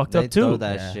could be fucked They up too. throw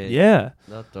that Yeah. shit. Yeah.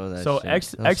 They'll throw that So shit. They'll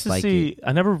spike ecstasy, it.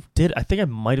 I never did. I think I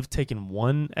might have taken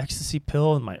one ecstasy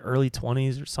pill in my early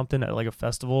 20s or something at like a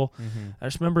festival. I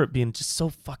just remember it being just so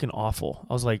fucking awful.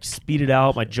 I was like speeded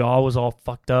out. My jaw was all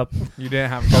fucked up. You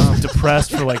didn't have I was depressed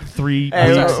for like 3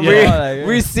 Hey, weeks. we,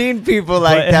 we've seen people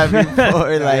like But- that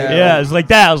before. Like, Yeah, it was like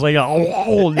that. I was like,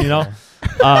 oh, you know.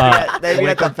 they be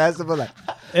at the festival like,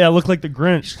 Yeah, I look like the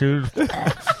Grinch, dude. They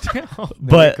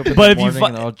But wake up in but the if you morning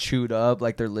and they're all chewed up,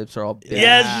 like their lips are all big.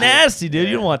 yeah, it's nasty, dude.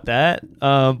 You don't want that.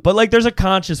 But like, there's a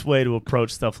conscious way to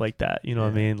approach stuff like that. You know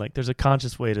what I mean? Like, there's a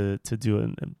conscious way to do it.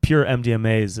 And pure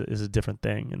MDMA is a different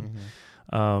thing.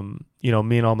 And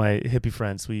me and all my hippie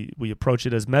friends, we approach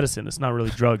it as medicine. It's not really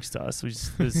drugs to us.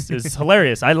 It's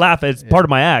hilarious. I laugh. It's part of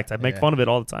my act. I make fun of it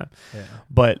all the time. Yeah.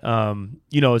 But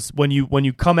it's when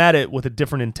you come at it with a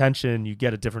different intention, you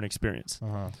get a different experience.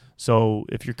 So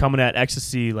if you're coming at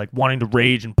ecstasy like wanting to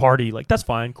rage and party, like that's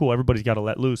fine, cool. Everybody's got to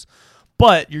let loose.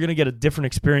 But you're gonna get a different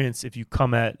experience if you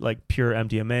come at like pure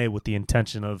MDMA with the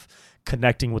intention of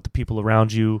connecting with the people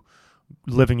around you,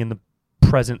 living in the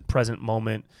present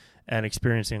moment, and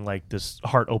experiencing like this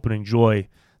heart-opening joy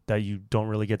that you don't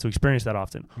really get to experience that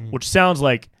often. Which sounds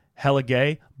like hella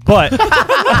gay, but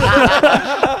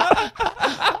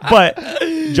but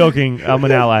joking, I'm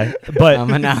an ally. But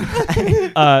I'm an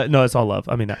ally. no, it's all love.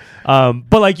 I mean,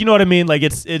 but like, you know what I mean? Like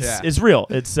it's real.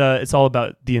 It's all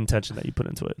about the intention that you put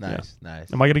into it. Nice.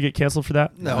 Am I gonna get canceled for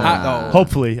that? No.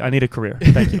 Hopefully, I need a career.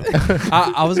 Thank you.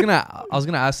 I was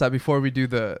gonna ask that before we do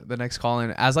the next call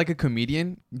in. As like a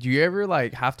comedian, do you ever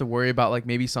like have to worry about like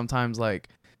maybe sometimes like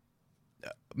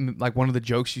one of the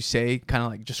jokes you say kind of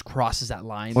like just crosses that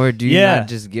line? Or do you Yeah. not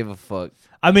just give a fuck?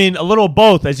 I mean, a little of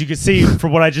both, as you can see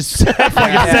from what I just said.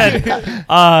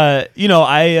 I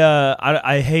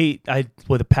hate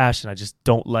with a passion. I just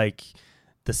don't like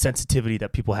the sensitivity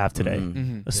that people have today,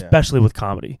 Mhm. especially with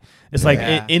comedy. It's like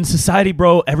in society,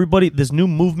 bro, everybody, this new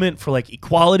movement for like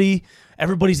equality,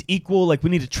 everybody's equal. Like we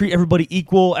need to treat everybody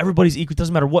equal. Everybody's equal. It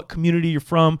doesn't matter what community you're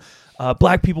from,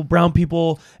 black people, brown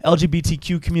people,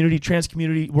 LGBTQ community, trans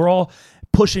community. We're all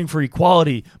pushing for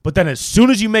equality. But then as soon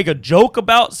as you make a joke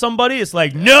about somebody, it's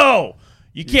like, no,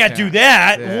 you can't do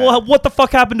that. Yeah. What the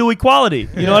fuck happened to equality?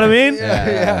 You know what I mean?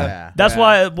 Yeah. That's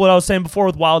why what I was saying before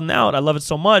with Wild 'N Out, I love it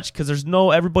so much because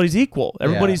everybody's equal.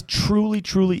 Everybody's truly,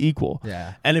 truly equal.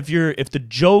 Yeah. And if the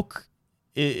joke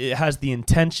it has the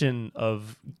intention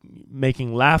of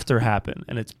making laughter happen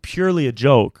and it's purely a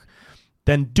joke,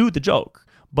 then do the joke.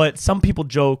 But some people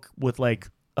joke with like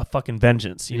a fucking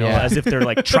vengeance, as if they're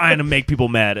like trying to make people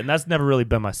mad, and that's never really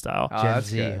been my style. Gen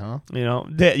Z, huh?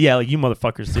 Like you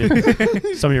motherfuckers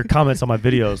did. Some of your comments on my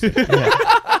videos.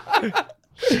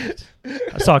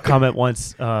 I saw a comment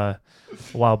once a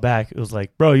while back. It was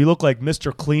like, bro, you look like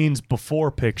Mr. Clean's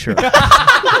before picture.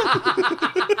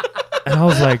 And I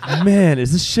was like, man,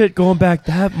 is this shit going back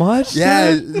that much?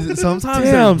 Yeah, dude? sometimes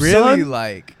Damn, they're really son.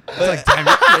 like, it's like, damn,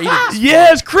 you're creative.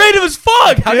 Yeah, it's creative as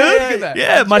fuck, How do you do dude. that?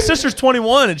 Yeah, my sister's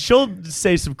 21 and she'll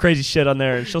say some crazy shit on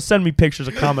there and she'll send me pictures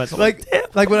of comments. I'm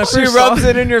Like when I She first rubs saw,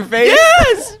 it in your face.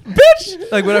 yes,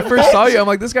 bitch. like when I first saw you, I'm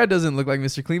like, this guy doesn't look like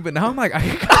Mr. Clean, but now I'm like, I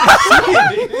can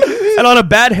see it. And on a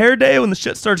bad hair day, when the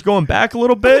shit starts going back a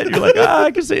little bit, you're like, I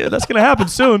can see it. That's gonna happen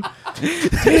soon.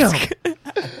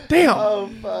 Damn. Oh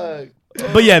fuck.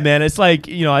 But yeah, man, it's like,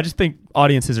 I just think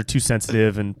audiences are too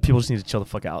sensitive and people just need to chill the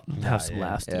fuck out and have some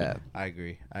laughs. Dude. Yeah. I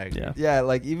agree. Yeah. Yeah,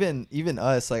 like even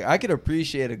us, like I could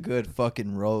appreciate a good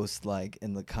fucking roast, like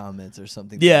in the comments or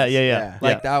something. Yeah.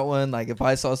 Like that one, like if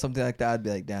I saw something like that, I'd be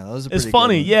like, damn, that was a It's pretty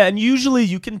funny, good one. yeah, and usually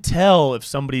you can tell if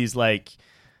somebody's like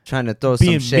Trying to throw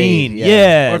being some shade. mean.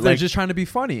 Yeah. Or if they're like, just trying to be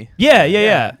funny.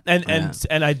 yeah.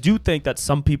 And I do think that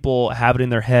some people have it in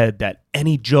their head that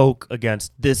any joke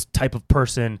against this type of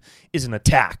person is an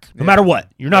attack. No matter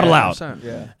what. You're not allowed. 100%.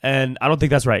 Yeah. And I don't think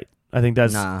that's right. I think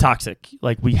that's toxic.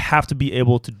 Like we have to be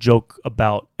able to joke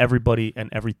about everybody and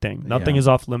everything. Nothing is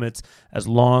off limits as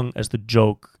long as the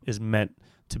joke is meant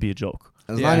to be a joke.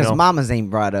 As long as mamas ain't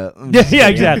brought up. Yeah,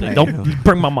 exactly. Don't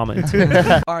bring my mama into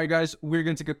it. All right, guys, we're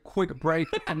going to take a quick break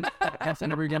and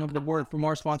never again of the word from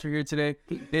our sponsor here today.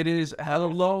 It is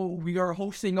hello. We are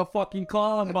hosting a fucking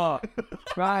club.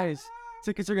 Guys,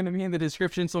 tickets are going to be in the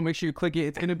description, so make sure you click it.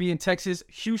 It's going to be in Texas,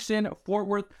 Houston, Fort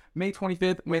Worth, May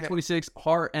 25th, May 26th,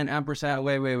 Heart and ampersand.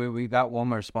 Wait. We got one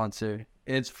more sponsor.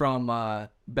 It's from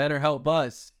Better Help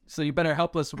Us. So you better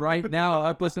help us right now.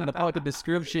 Help us in the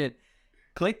description.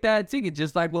 Click that ticket,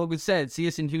 just like Logan said. See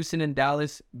us in Houston and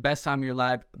Dallas. Best time of your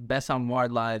life. Best time of our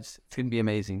lives. It's going to be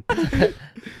amazing.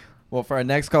 Well, for our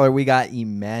next caller, we got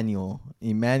Emmanuel.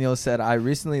 Emmanuel said, I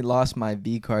recently lost my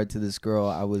V card to this girl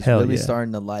I was really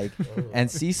starting to like and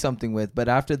see something with. But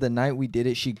after the night we did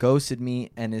it, she ghosted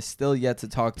me and is still yet to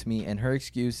talk to me. And her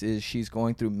excuse is she's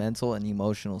going through mental and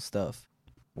emotional stuff.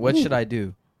 What should I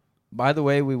do? By the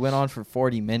way, we went on for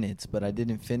 40 minutes, but I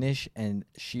didn't finish. And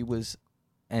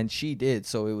she did,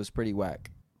 so it was pretty whack.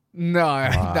 No,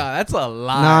 that's a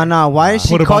lie. No. Why did she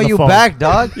Put him call on the you phone. back,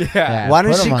 dog? Yeah. Why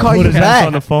didn't she call Put you his ass back?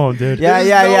 on the phone, dude. Yeah.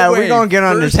 no We're way. going to get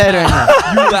on his First head right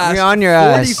now. You last You're on your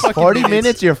 40 ass. fucking 40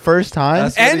 minutes your first time?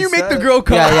 That's what And he you make the said. girl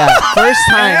come. Yeah. First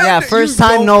time. And Yeah, first you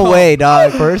time, don't no come. way,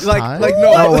 dog. First Like time? no,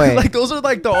 No way. like those are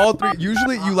like the all three.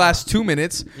 Usually you last 2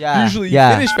 minutes. Yeah, Usually you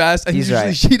yeah. finish fast, and He's usually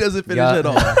right. she doesn't finish Yeah. at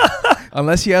all.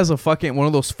 Unless he has a fucking one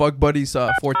of those fuck buddies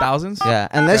 4000s. Yeah,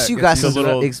 unless you got The some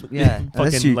little unless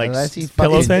fucking you like Unless he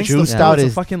pillow fucking things. juiced Yeah. out It's a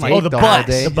his fucking, dick like- the all butt.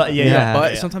 day. The butt. Yeah. Yeah.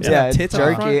 But sometimes Yeah, have tits on the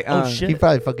jerky. front. Oh shit. He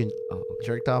probably fucking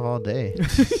jerked off all day.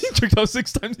 Jerked off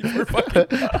 6 times before fucking.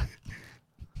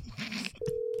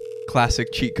 Classic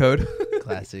cheat code.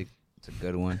 Classic. It's a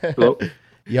good one. Hello?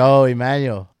 Yo,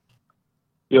 Emmanuel.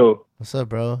 Yo. What's up,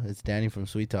 bro? It's Danny from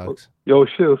Sweet Talks. Yo,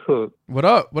 shit, what's up? What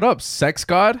up? What up, sex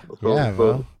god? What's Yeah, up,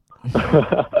 bro.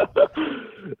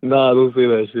 Nah, don't say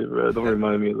that shit, bro. Don't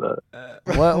remind me of that.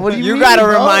 What do you You mean, gotta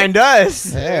bro? remind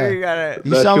us. Yeah. You gotta.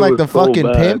 You That sound shit like was the so fucking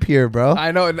bad. pimp here, bro.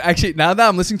 I know. And actually, now that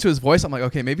I'm listening to his voice, I'm like,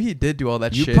 okay, maybe he did do all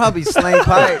that You shit. probably slang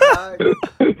pipe. dog.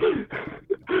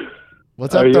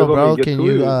 What's Are up, you though, gonna bro? get Can to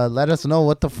you it? let us know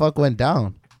what the fuck went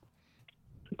down?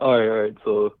 All right.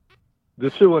 So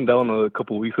this shit went down a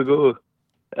couple weeks ago.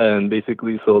 And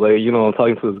basically, so, like, you know, I'm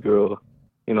talking to this girl.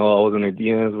 You know, I was in her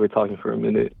DMs. We were talking for a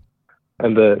minute.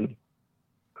 And then,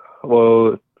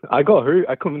 well, I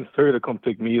convinced her to come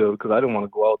pick me up because I didn't want to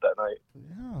go out that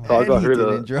night. So I got And he her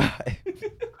didn't to. drive.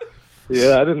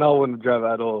 Yeah, I did not want to drive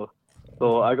at all.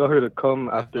 So I got her to come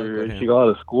fuck after with him. she got out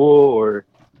of school, or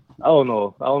I don't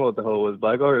know what the hell it was, but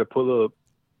I got her to pull up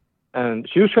and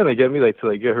she was trying to get me like to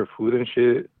like get her food and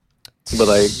shit. But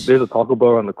like, there's a Taco Bell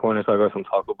around the corner, so I got some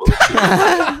Taco Bell.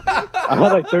 I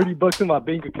had like $30 in my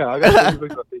bank account. I got $30 in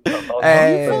my bank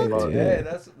account. Hey,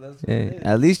 that's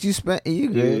At least you spent. You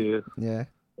good? Yeah.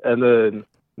 And then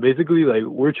basically, like,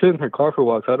 we're chilling in her car for a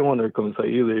while, so I don't want her to come inside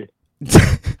either.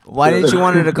 Why didn't you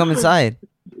want her to come inside?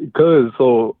 Because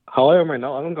so how I am right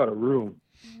now, I don't got a room.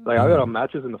 Like I got a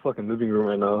mattress in the fucking living room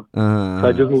right now. So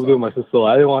I just moved in with my sister. So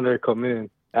I didn't want her to come in.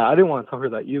 And I didn't want to tell her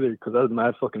that either because that's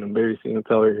mad fucking embarrassing to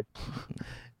tell her.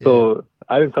 So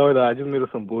I didn't tell her that. I just made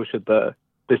up some bullshit that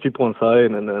there's people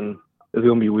inside and then it's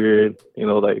gonna be weird. You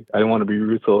know, like I didn't want to be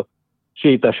rude, so she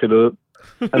ate that shit up.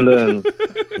 And then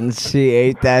she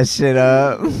ate that shit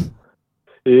up.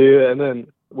 Yeah, and then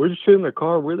we're just chilling in the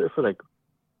car. We're there for like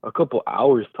a couple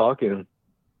hours talking.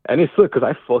 And it sucked because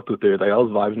I fucked with her. Like I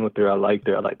was vibing with her. I liked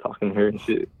her. I like talking to her and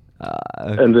shit.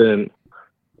 Okay. And then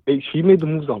she made the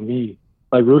moves on me.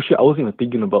 Like real shit, I wasn't even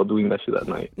thinking about doing that shit that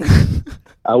night.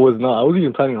 I was not. I wasn't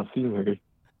even planning on seeing her.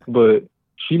 But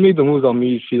she made the moves on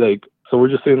me. She like, so we're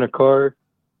just sitting in the car.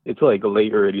 It's like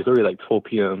late already. It's already like 12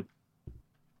 p.m.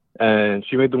 And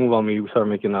she made the move on me. We started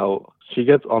making out. She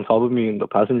gets on top of me in the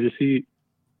passenger seat.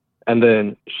 And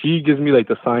then she gives me like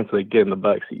the sign to like get in the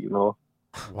back seat, you know?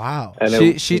 Wow.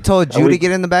 And she told you to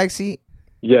get in the back seat?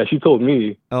 Yeah, she told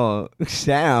me. Oh,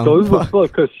 damn. So this was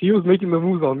fuck because she was making the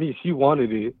moves on me. She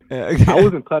wanted it. Okay. I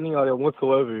wasn't planning on it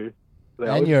whatsoever. Like,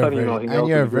 And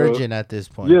you're a virgin at this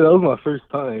point. Yeah, that was my first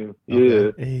time. Okay.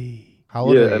 Yeah. Hey. How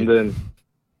old are you? And then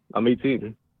I'm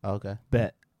 18. Okay.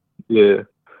 Bet. Yeah.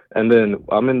 And then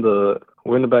we're in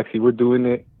the backseat, we're doing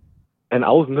it. And I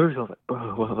was nervous. I was like,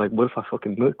 bro, what if I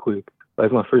fucking nut quick? Like,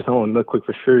 it's my first time on nut quick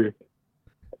for sure.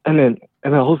 And then I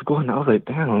was like,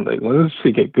 damn, like, when does this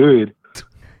shit get good?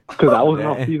 Because I was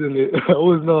not feeling it. I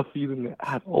was not feeling it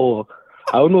at all.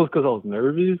 I don't know if it's because I was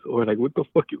nervous or like what the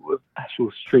fuck it was. Actual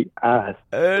straight ass.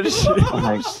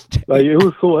 Like it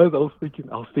was so ass. I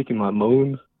was faking my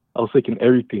moans. I was faking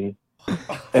everything.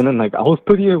 And then like I was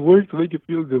putting in work to make it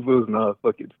feel good, but it was not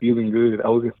fucking feeling good. I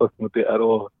wasn't fucking with it at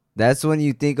all. That's when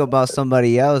you think about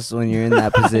somebody else when you're in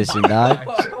that position, dog.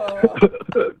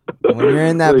 When you're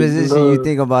in that position, you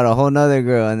think about a whole nother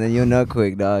girl, and then you nut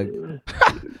quick, dog.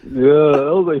 Yeah,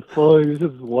 I was like, fuck, it's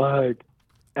just whack.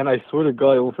 And I swear to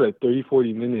God, it went for like 30,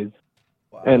 40 minutes.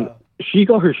 Wow. And she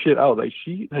got her shit out. Like,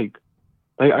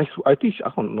 I think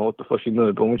I don't know what the fuck she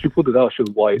nutted, but when she pulled it out, she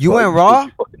was white. You went raw?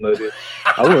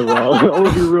 I went raw. I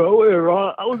went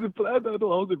raw. I wasn't planned. I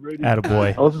wasn't ready.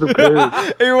 Attaboy. I wasn't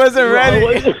prepared. He wasn't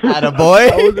ready.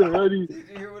 Attaboy. I wasn't ready.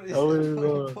 I wasn't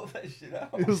raw.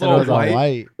 It was all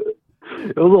white.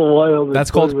 It was all white. That's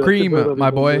called cream,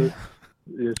 my boy.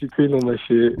 Yeah, she creamed on my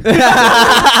shit.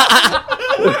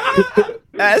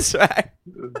 That's right.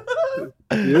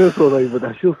 Yeah, so like, but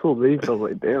that shit was so lame. So I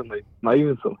was like, damn, like, not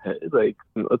even some head, like,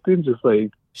 nothing. Just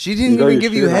like, she didn't even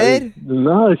give you head.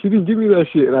 Nah, she didn't give me that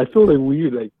shit, and I feel like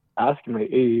weird, like asking, like,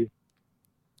 hey,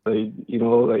 like, you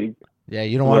know, like. Yeah,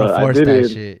 you don't want to force that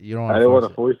shit. You don't. I didn't want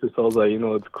to force it, so I was like, you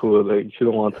know, it's cool. Like, she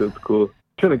don't want to. It's cool. I'm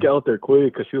trying to get out there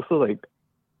quick because she was so like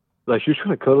she was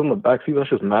trying to cut on the backseat. I was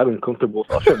just mad and uncomfortable.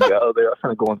 So I was trying to get out of there. I was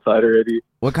trying to go inside already.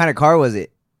 What kind of car was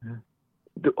it?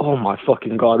 Dude, oh my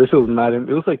fucking God, this shit was mad. It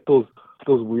was like those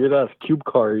weird ass cube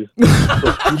cars.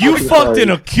 You fucked in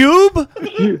a cube?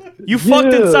 You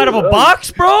fucked inside of a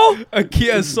box, bro? A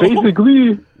Kia Soul?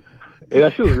 Basically. Yeah,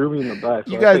 that shit was roomy in the back.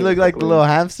 You guys look like the little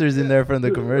hamsters in there from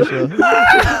the commercial.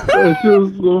 That shit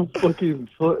was so fucking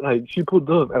like she pulled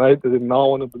up and I did not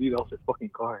want to believe that was her fucking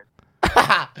car.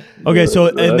 Okay, so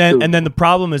and then the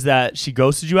problem is that she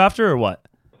ghosted you after or what?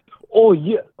 Oh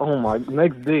yeah. Oh my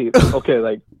next date. Okay,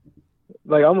 like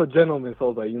I'm a gentleman, so I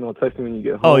was like, you know, text me when you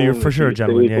get home. Oh, you're for sure a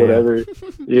gentleman. Yeah, whatever.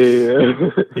 Yeah.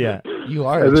 Yeah. You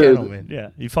are a gentleman. Yeah.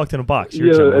 You fucked in a box.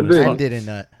 You're a gentleman. I didn't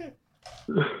nut.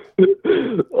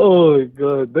 Oh my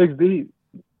God. Next day,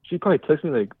 she probably texted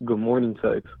me like good morning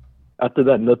text. After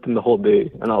that, nothing the whole day.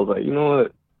 And I was like, you know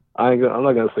what? I'm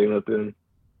not gonna say nothing.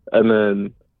 And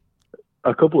then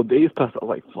a couple of days passed. I was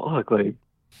like, fuck, like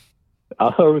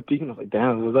I started thinking, I was like,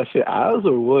 damn, was that shit ass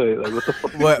or what? Like, what the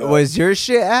fuck? What was your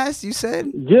shit ass? You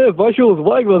said? Yeah, my shit was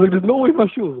whack. I was like, there's no way my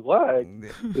shit was whack.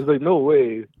 There's like no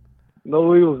way. No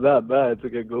way it was that bad to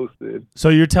get ghosted. So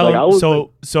you're telling like,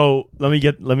 so let me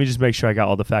just make sure I got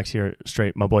all the facts here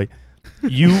straight, my boy.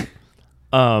 You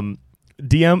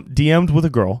DM'd with a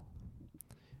girl.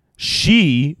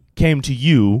 She came to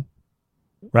you,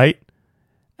 right?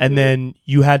 And then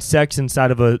you had sex inside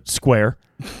of a square.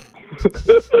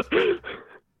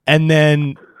 And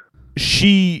then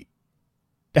she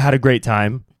had a great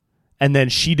time. And then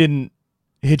she didn't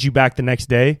hit you back the next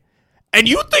day. And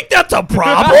you think that's a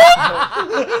problem?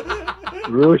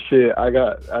 Real shit. At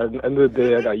the end of the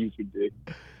day, I got used for dick.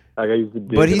 I got used for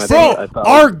dick. But he and I said- thought-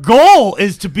 Our goal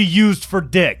is to be used for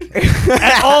dick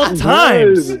at all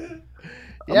times.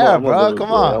 Yeah, I'm bro, love, come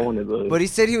bro. on. I wanted love. But he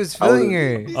said he was feeling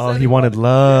her. Oh, he wanted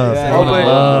love. Yeah. He wanted Oh,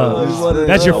 love. he wanted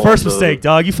That's your love. first mistake,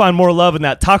 dog. You find more love in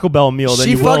that Taco Bell meal than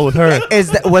She you will fucked- with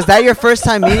her. Was that your first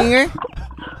time meeting her?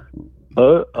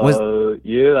 Yeah,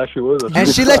 that actually was. And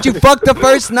she let you fuck the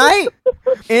first night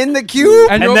in the cube? And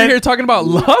you're And over then- here talking about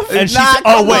love? And she Nah, said,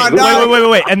 come on, dog.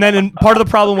 wait. And then part of the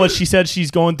problem was she said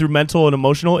she's going through mental and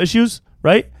emotional issues,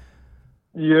 right?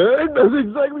 Yeah, that's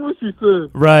exactly what she said.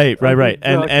 Right. Exactly.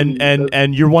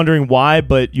 And you're wondering why,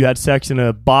 but you had sex in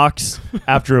a box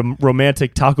after a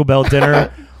romantic Taco Bell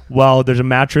dinner while there's a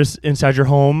mattress inside your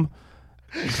home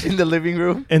In the living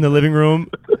room. in the living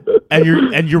room,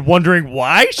 and you're wondering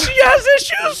why she has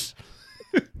issues.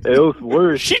 It was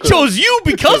worse. She chose you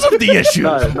because of the issues.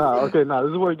 Okay,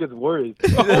 this is where it gets worse.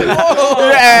 Okay. All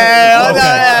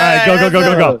right,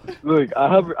 go. Look,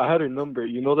 I had her number.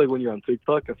 You know, like when you're on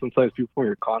TikTok and sometimes people from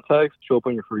your contacts show up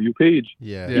on your For You page.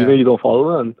 Yeah. Yeah. Even you don't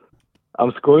follow them.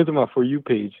 I'm scrolling through my For You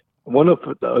page. I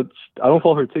don't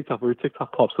follow her TikTok, but her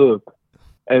TikTok pops up.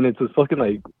 And it's just fucking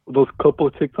like those couple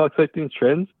of TikToks I think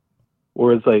trends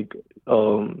where it's like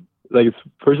it's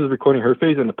first is recording her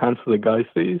face and the pants of the guy's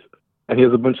face. And he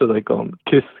has a bunch of like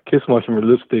kiss marking her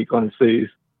lipstick on his face,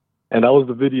 and that was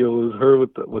the video. It was her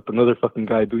with another fucking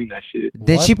guy doing that shit.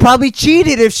 Then she probably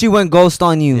cheated if she went ghost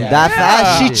on you. Yeah. That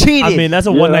fast, she cheated. I mean, that's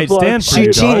a Yeah, one night that's what I stand. She for you,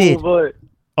 dog. cheated. But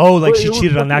Oh, like But she it was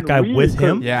cheated on that fucking guy weird with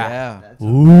him. because- Yeah.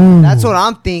 Ooh. That's what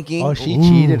I'm thinking. Oh, she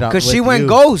cheated on. Because she with went you.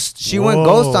 ghost. She went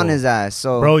ghost on Whoa. his ass.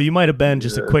 So Bro, you might have been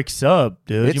just a quick sub,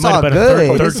 dude. It's you might have all been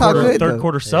good. a It's all good, third though.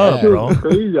 quarter sub, Yeah. bro. It's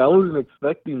crazy. I wasn't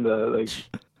expecting that. Like,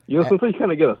 sometimes you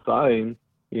kind of get a sign.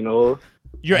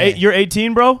 You're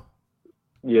 18, bro.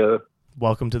 Yeah.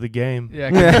 Welcome to the game.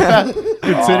 Yeah.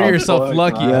 Consider yourself fuck,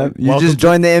 lucky. man. you Welcome just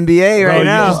joined the NBA Bro, right you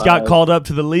now. just got called up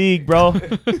to the league, bro.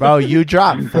 Bro, you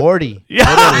dropped 40.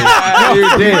 Yeah.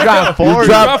 You dropped 40. You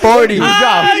dropped 40. You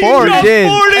dropped You 40. dropped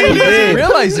 40, He dude. did.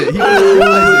 Realize it. He doesn't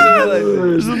realize it.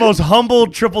 This is the most humble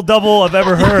triple double I've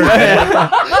ever heard.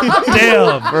 Man.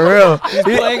 Damn. For real. He's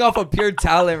playing off of pure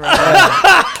talent right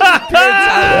now. Pure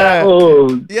talent.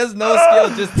 Oh, He has no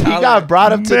skill, just He talent. got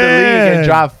brought up to the league Man. and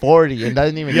dropped 40 and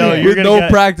doesn't even Yo, care. you're gonna No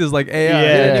get- practice like AI.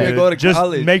 Yeah, didn't even go to just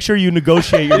college. make sure you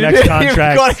negotiate your next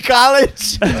contract. Go to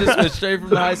college Just went straight from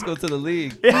the high school to the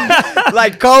league.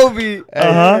 like Kobe.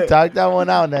 Uh-huh. Talk that one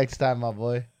out next time, my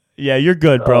boy. Yeah, you're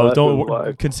good, bro. that's Don't a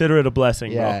lie. consider it a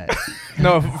blessing, Yeah.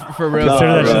 No, for real. No,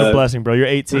 Consider that shit a right. blessing, bro. You're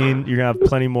 18. You're gonna have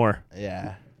plenty more.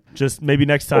 Yeah. Just maybe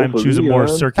next time Hopefully, choose a more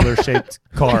man. circular shaped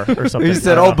car or something. He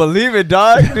said, I "Oh, don't know. believe it,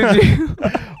 dog." Did you?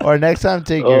 Or next time,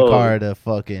 take your Oh. car to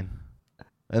fucking.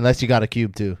 Unless you got a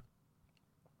cube too.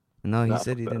 No, he Nah,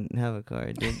 said he bro. didn't have a car.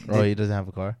 Oh, he doesn't have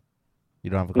a car. You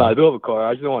don't have a no, car. I do have a car.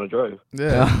 I just don't want to drive.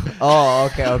 Yeah. Oh,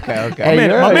 okay. Hey, Man,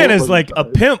 you're my right. man is like a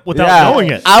pimp without Yeah. knowing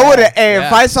it. I would have. Hey, if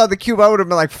Yeah. I saw the cube, I would have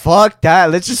been like, "Fuck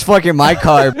that! Let's just fucking my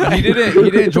car." He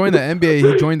didn't join the NBA.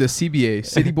 He joined the CBA,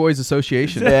 City Boys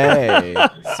Association. Hey,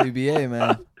 CBA,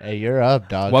 man. hey, you're up,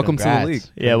 dog. Welcome to the Congrats. league.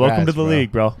 Yeah, welcome to Congrats, the bro.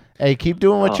 league, bro. Hey, keep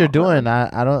doing what Oh, you're doing.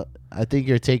 I think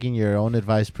you're taking your own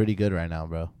advice pretty good right now,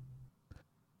 bro.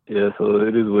 Yeah, so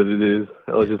it is what it is.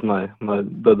 That was just my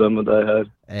dilemma that I had.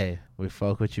 Hey, we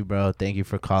fuck with you, bro. Thank you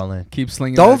for calling. Keep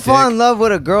slinging. Don't that fall dick. in love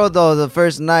with a girl though the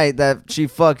first night that she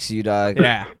fucks you, dog.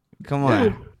 Yeah. Come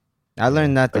on. I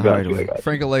learned that the I got hard you. I way. got you.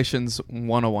 Frankolations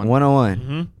 101. 101.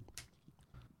 Mm-hmm.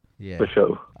 Yeah. For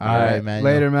sure. All right, man.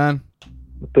 Later, man.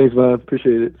 Thanks, man.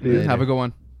 Appreciate it. See you. Later. Have a good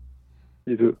one.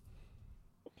 You too.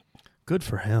 Good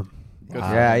for him.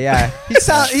 Yeah. He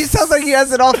sounds like he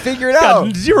has it all figured out.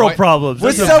 Got zero Why- problems.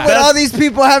 What's That's the up with best all these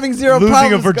people having zero losing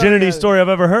problems? a virginity going on? story I've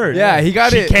ever heard. Yeah, he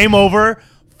got she it. came over,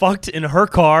 fucked in her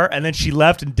car, and then she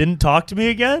left and didn't talk to me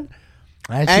again.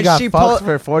 And she And got she fucked po-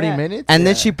 for 40 yeah. minutes? And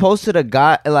then she posted a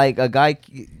guy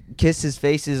kiss his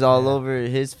faces all over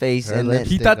his face, Her and then lips.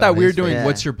 He Stick thought that on we were his doing face.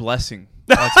 "What's your blessing?"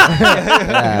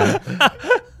 yeah.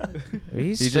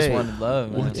 He's He just straight. wanted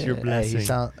love, man. What's your Hey, blessing? he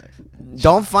sound,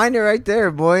 Don't find it right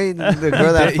there, boy. The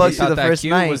girl that He fucks you Thought the that first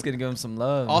cube night. was gonna give him some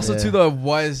love. Also, Yeah. too,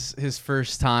 was his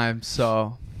first time,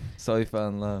 so So he fell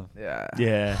in love. yeah.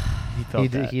 Yeah, he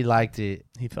felt that. he liked it.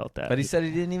 He felt that. But he said he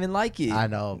didn't even like it. I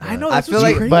know. I know. I That's feel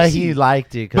what's like- But crazy. he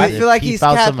liked it. 'cause I feel like he he's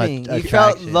felt some capping. He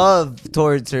felt attraction. love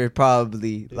towards her,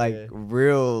 probably like Yeah.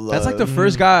 real love. That's like the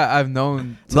first guy I've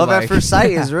known. To love like, at first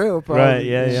sight is real, probably. Right,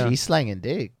 yeah. She's slanging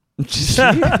dick.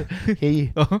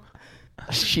 He.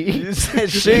 She. You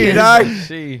said she, dog.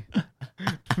 She.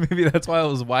 Maybe that's why I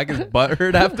was whacking his butt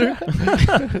hurt after.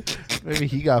 Maybe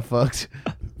he got fucked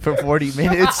for 40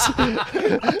 minutes.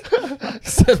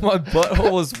 Said my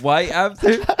butthole was white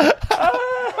after.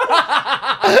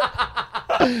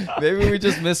 Maybe we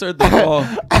just misheard the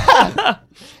call.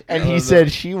 And he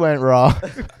said she went raw.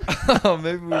 Oh,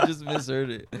 maybe we just misheard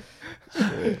it.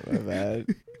 Shit, my bad.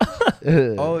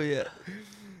 Oh yeah.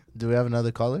 Do we have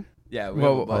another caller? Yeah, we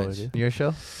have a Oh, bunch. your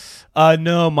show?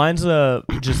 No, mine's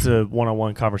just a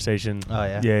one-on-one conversation. Oh,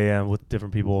 yeah? Yeah, with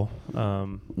different people.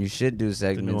 You should do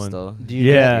segments one. though. Do you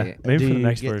get, maybe do for the you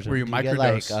next get- version. Were you do you get,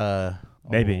 like, microdose?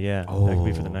 Maybe, yeah. That could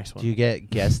be for the next one. Do you get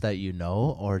guests that you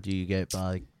know, or do you get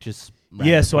like just Yeah,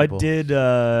 random so people? I did.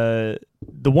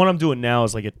 The one I'm doing now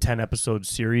is like a 10-episode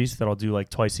series that I'll do like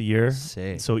twice a year.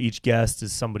 Sick. So each guest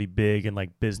is somebody big in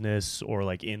like business or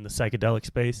like in the psychedelic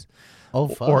space. Oh,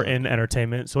 fuck. Or in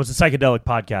entertainment. So it's a psychedelic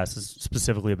podcast. It's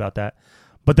specifically about that.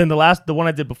 But then the one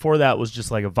I did before that was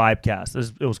just like a vibe cast.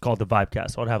 It was called the vibe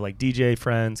cast. So I'd have like DJ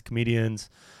friends, comedians.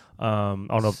 I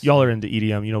don't know if y'all are into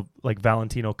EDM, you know, like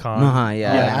Valentino Khan.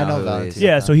 Yeah, I know who it Valentino. is.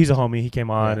 Yeah, so he's a homie. He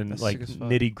came on Yeah, and that's like sick as fuck.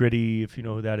 Nitty Gritty, if you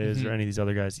know who that is, or any of these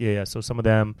other guys. Yeah. So some of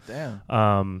them.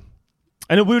 Damn.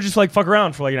 And we would just like fuck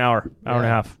around for like an hour and a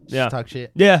half. Just Yeah. talk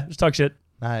shit. Yeah, just talk shit.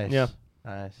 Nice. Yeah.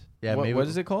 Nice. Yeah. What, maybe what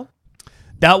is it called?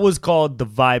 That was called the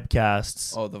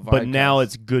Vibecasts. Oh, the Vibe. But now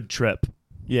it's Good Trip.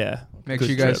 Yeah. Make Good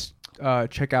sure you guys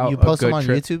check out. You A post them Good on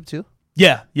Trip. YouTube too?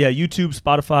 Yeah, YouTube,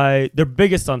 Spotify. They're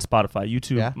biggest on Spotify.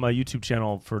 YouTube, Yeah? my YouTube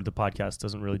channel for the podcast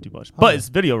doesn't really do much, but it's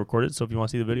video recorded. So if you want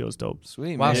to see the video, it's dope.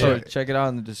 Sweet. Wow, Man. so- So check it out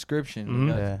in the description. Mhm.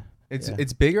 Yeah. Yeah.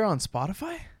 It's bigger on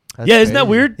Spotify. That's Yeah, isn't that crazy.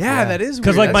 weird? Yeah, that is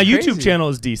Because weird. like my That's YouTube crazy. channel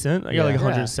is decent. I got like Yeah.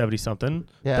 170 something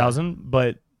Yeah. thousand,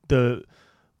 but the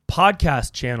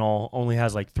podcast channel only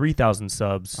has like 3,000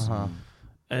 subs, Uh-huh.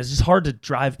 and it's just hard to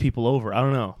drive people over. I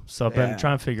don't know, so I've been Yeah.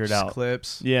 trying to figure it Just out.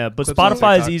 clips. Yeah, but Clips on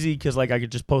Spotify is TikTok. easy because like I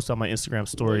could just post on my Instagram Well,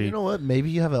 story. you know what? Maybe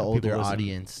you have an People older listen.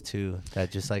 audience too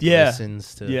that just like Yeah.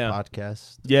 listens to Yeah.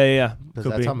 podcasts. Yeah. 'Cause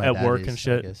Could that's be how my at dad work is, and I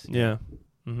shit. guess. Yeah.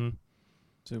 Mm-hmm.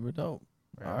 Super dope.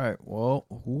 All right. Well,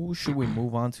 who should we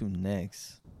move on to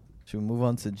next? Should we move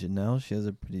on to Janelle? She has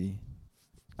a pretty.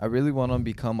 I really want to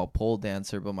become a pole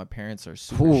dancer, but my parents are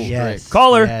super Ooh. strict. Yes.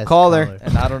 Caller. Yes, Caller.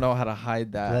 And I don't know how to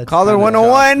hide that. Let's Caller do that.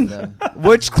 101.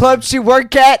 Which club she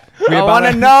work at? We I about want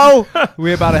to to- know.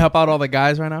 We about to help out all the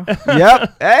guys right now.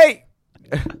 Yep. Hey.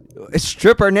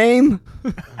 Stripper name.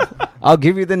 I'll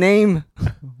give you the name.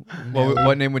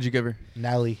 What name would you give her?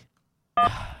 Nelly.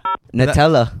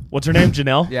 Nutella. What's her name?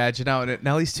 Janelle. Yeah, Janelle.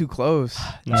 Nellie's too close.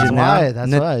 That's Janelle. why. That's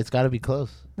Nut- why. It's got to be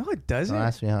close. No, it doesn't. Don't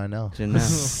ask me how I know.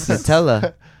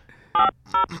 Nutella.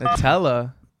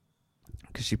 Nutella.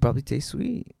 Because she probably tastes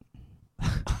sweet.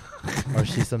 Or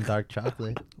she's some dark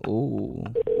chocolate. Ooh.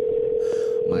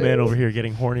 Man over here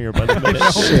getting hornier by the minute.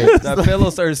 Shit. That pillow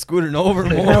started scooting over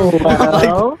more.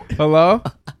 Hello. Hello.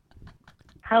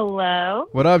 Hello.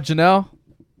 What up, Janelle?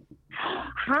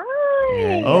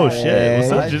 Hi. Oh shit!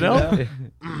 What's up, Hi,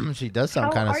 Janelle? She does How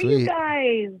sound kind of are you sweet.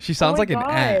 guys? She sounds Oh like my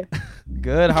an ant. gosh.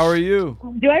 Good. How are you?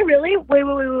 Do I really?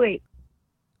 Wait.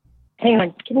 Hang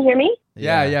on. Can you hear me?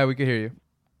 Yeah, we can hear you.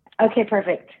 Okay,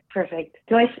 perfect.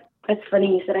 Do I? That's funny.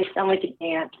 You said I sound like an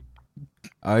ant.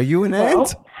 Are you an Well,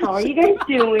 ant? how are you guys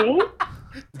doing?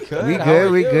 Good. We How good.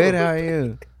 are We you? good. How are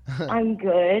you? I'm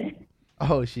good.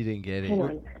 Oh, she didn't get Hang it.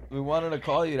 on. We wanted to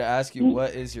call you to ask you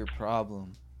what is your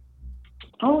problem.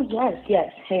 Oh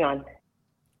yes. Hang on.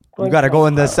 You gotta go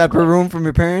in the separate room from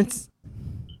your parents.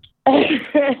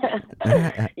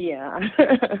 Yeah.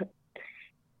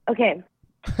 Okay.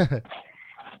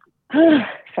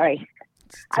 Sorry.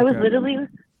 I was literally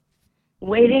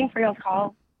waiting for y'all's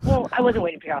call. Well, I wasn't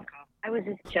waiting for y'all's call. I was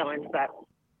just chilling, but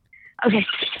okay.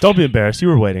 Don't be embarrassed. You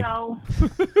were waiting. So,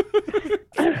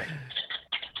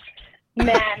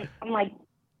 man, I'm like,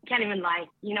 can't even lie.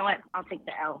 You know what? I'll take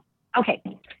the L. Okay.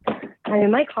 I'm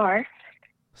in my car.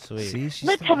 Sweet. See, she's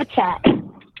Let's have a chat.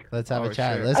 Let's have a Oh,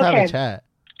 chat. sure. Let's have a Okay. chat.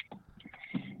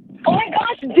 Oh my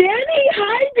gosh, Danny!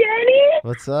 Hi, Danny!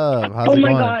 What's up? How's Oh it my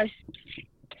going? gosh.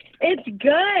 It's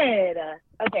good.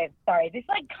 Okay, sorry. This is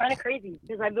like kind of crazy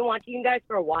because I've been watching you guys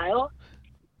for a while.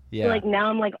 Yeah. So, like now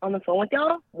I'm like on the phone with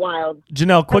y'all. Wild.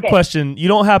 Janelle, quick Okay. question. You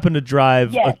don't happen to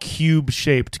drive a Yes.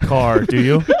 cube-shaped car, do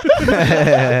you?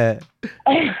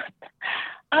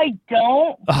 I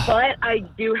don't, Ugh. but I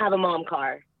do have a mom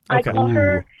car. Okay.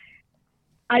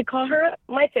 I call her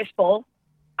my fishbowl.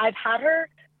 I've had her,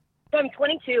 so I'm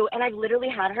 22, and I've literally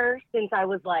had her since I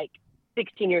was like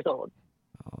 16 years old.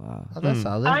 Oh, wow. Oh, that's Hmm.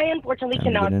 solid. I unfortunately Time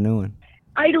to cannot. get a new one.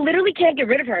 I literally can't get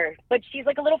rid of her, but she's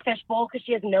like a little fishbowl because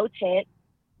she has no tint.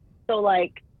 So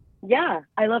like, yeah,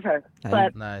 I love her.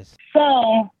 But Nice.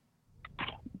 so,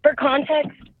 for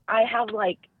context, I have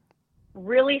like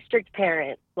really strict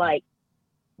parents. Like,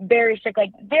 very strict.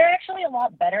 Like, they're actually a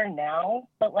lot better now,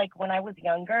 but like when I was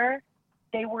younger,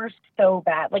 they were so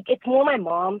bad. Like, it's more my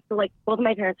mom. So like both of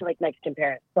my parents are like Mexican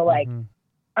parents. So like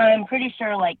I'm pretty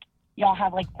sure like y'all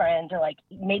have like friends or like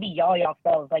maybe y'all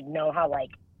yourselves like know how like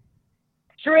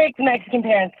strict Mexican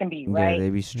parents can be, right? Yeah, they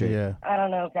be strict. Yeah. I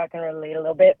don't know if y'all can relate a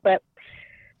little bit, but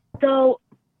so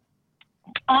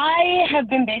I have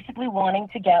been basically wanting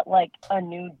to get like a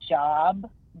new job,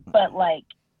 but like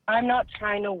I'm not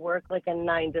trying to work like a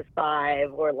 9 to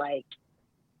 5 or like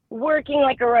working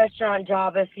like a restaurant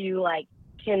job if you like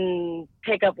can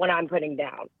pick up what I'm putting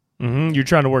down. You're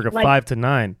trying to work a Like- 5 to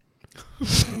 9.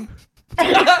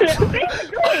 Basically,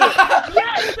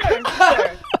 yeah,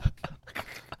 sure.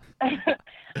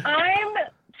 I'm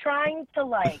trying to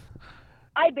like,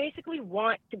 I basically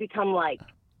want to become like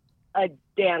a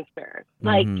dancer,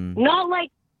 like not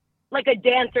like a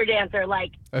dancer,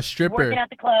 like A stripper. working at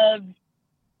the clubs.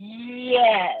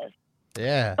 Yes,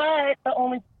 Yeah. but the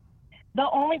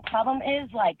only problem is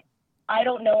like I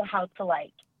don't know how to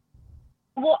like.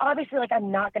 Well, obviously, like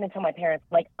I'm not gonna tell my parents.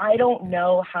 Like I don't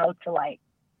know how to like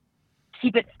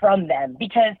keep it from them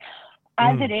because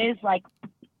as it is, like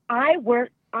I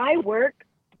work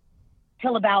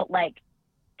till about like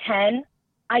 10.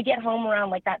 I get home around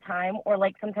like that time, or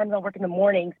like sometimes I'll work in the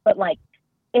mornings. But like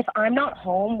if I'm not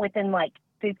home within like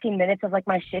 15 minutes of like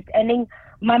my shift ending,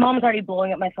 my mom's already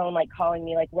blowing up my phone, like calling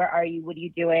me, like, where are you? What are you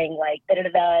doing? Like,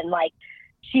 da-da-da-da. And like,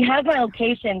 she has my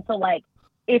location. So like,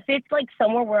 if it's like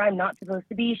somewhere where I'm not supposed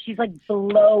to be, she's like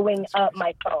blowing up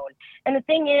my phone. And the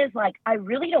thing is, like, I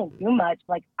really don't do much.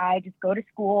 Like, I just go to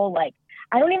school. Like,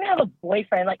 I don't even have a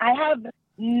boyfriend. Like, I have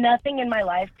nothing in my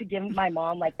life to give my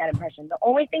mom like that impression. The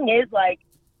only thing is like,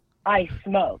 I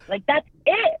smoke. Like, that's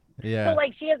it. Yeah. So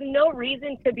like, she has no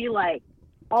reason to be like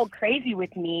all crazy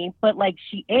with me, but like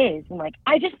she is. And like,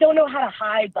 I just don't know how to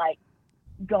hide like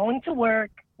going to work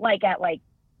like at like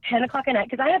 10 o'clock at night.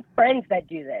 Cause I have friends that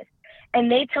do this and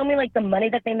they tell me like the money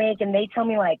that they make. And they tell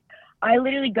me like, I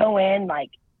literally go in like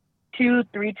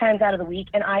 2-3 times out of the week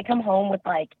and I come home with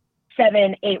like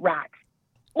 7-8 racks.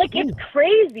 Like, it's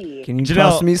crazy. Can you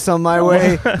toss me some my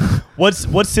way? What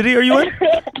city are you in?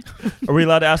 Are we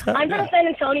allowed to ask that? I'm from San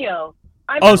Antonio.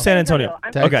 San Antonio.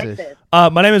 I'm from Okay. Texas.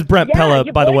 My name is Brent Yeah, Pella,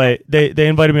 your by the boy- way. They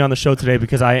invited me on the show today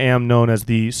because I am known as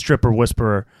the stripper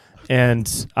whisperer,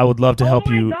 and I would love to help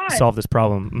my you God. solve this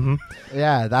problem.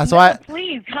 Yeah, that's No, why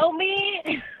please help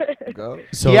me. Go.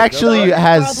 So he actually No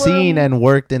has problem. seen and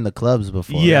worked in the clubs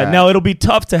before. yeah, now it'll be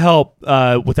tough to help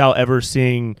without ever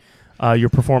seeing your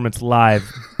performance live,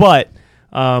 but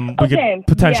we Okay, could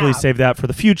potentially yeah. save that for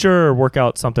the future or work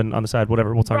out something on the side,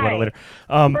 whatever. We'll talk about it later.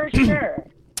 For sure.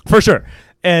 For sure.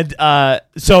 And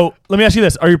so let me ask you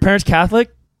this. Are your parents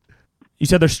Catholic? You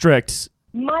said they're strict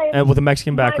and with a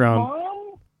Mexican background. My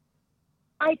mom,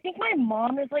 I think my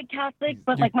mom is like Catholic,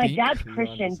 but You like my think? dad's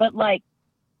Christian, but like,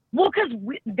 well, because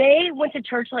they went to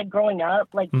church like growing up,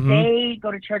 like they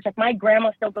go to church. Like my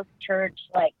grandma still goes to church,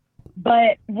 like,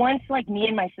 but once like me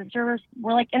and my sister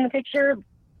were like in the picture,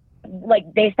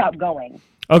 like they stopped going.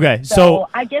 Okay, So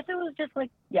I guess it was just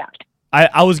like, yeah.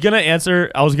 I was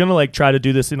gonna like try to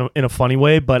do this in a funny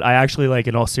way, but I actually like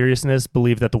in all seriousness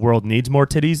believe that the world needs more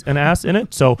titties and ass in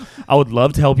it. So I would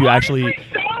love to help you actually. Wait,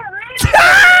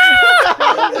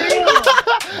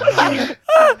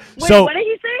 So- what did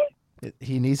you say?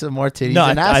 He needs some more titties No,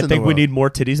 and ass I in the think we world. need more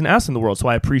titties and ass in the world. So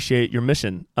I appreciate your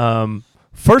mission.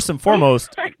 First and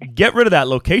foremost, get rid of that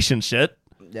location shit.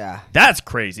 Yeah. That's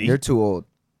crazy. You're too old.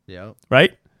 Yep.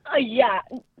 Right? Yeah.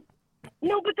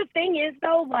 No, but the thing is,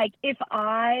 though, like, if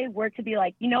I were to be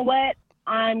like, you know what,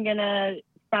 I'm going to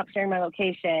stop sharing my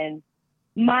location,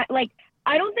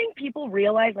 I don't think people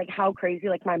realize, like, how crazy,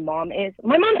 like, my mom is.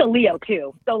 My mom's a Leo,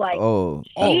 too. So, like, Oh.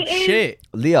 she is, shit.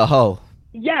 Leo ho.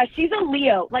 yeah, she's a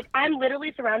Leo. Like, I'm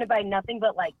literally surrounded by nothing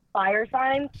but, like, fire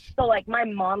signs. So, like, my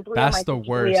mom's Leo. That's my the sister's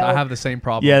worst. Leo. I have the same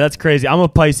problem. Yeah, that's crazy. I'm a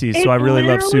Pisces, so It's I really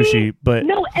love literally- sushi. But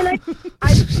No, and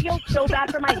I feel so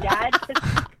bad for my dad.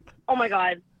 'Cause- oh, my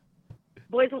God.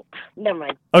 Boys, never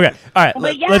mind. okay, all right.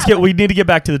 But yeah, Let's get. We need to get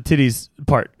back to the titties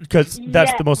part because that's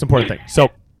Yeah. the most important thing. So,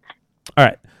 all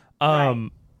right.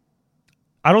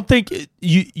 I don't think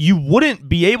you wouldn't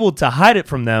be able to hide it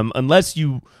from them unless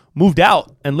you moved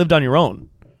out and lived on your own.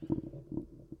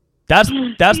 That's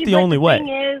See, the only way. Thing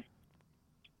is,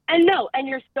 and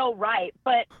you're so right,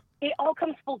 but it all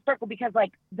comes full circle because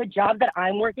like the job that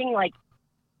I'm working, like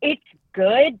it's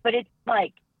good, but it's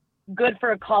like good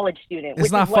for a college student. It's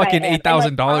which not is what I fucking am. And,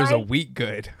 $8,000 like, a week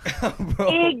good. Bro.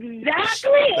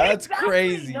 Exactly. That's exactly.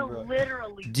 crazy, No, bro.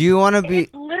 literally. Do you want to be?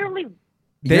 It's literally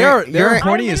They're you're-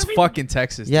 horny I as literally- fucking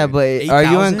Texas. Yeah, dude. but are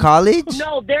you in 8,000? college?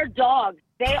 no. They're dogs.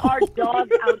 They are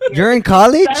dogs out here. You're in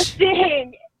college?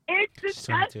 Disgusting. It's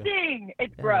disgusting.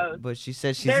 It's gross. But she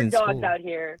said she's They're in dogs school. out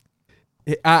here.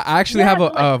 I actually have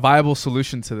a viable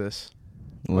solution to this.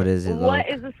 What is it, What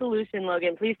is the solution,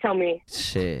 Logan? Please tell me.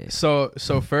 Shit. So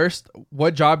first,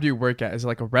 what job do you work at? Is it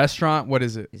like a restaurant? What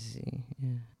is it?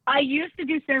 I used to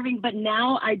do serving, but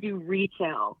now I do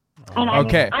retail. Oh. And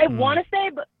Okay. I want to say,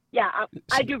 but yeah,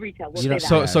 I do retail. We'll say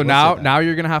that. So now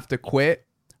you're gonna have to quit,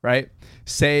 right?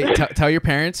 Say tell your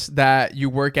parents that you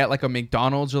work at like a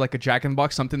McDonald's or like a Jack in the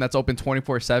Box, something that's open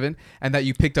 24/7, and that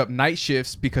you picked up night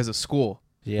shifts because of school.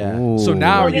 Yeah. Ooh. So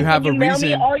now Logan, you have can a you mail reason.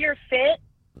 me all your fit?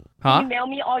 Huh? Can you mail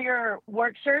me all your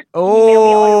work shirts?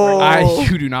 Oh.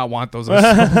 You do not want those. Those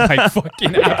are like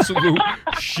fucking absolute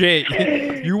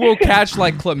shit. You will catch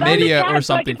like chlamydia or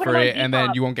something for it, and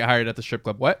then you won't get hired at the strip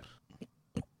club. What?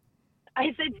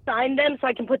 I said sign them so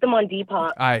I can put them on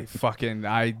Depop.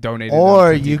 I donated.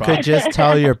 Or them to you Depop. could just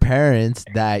tell your parents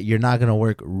that you're not gonna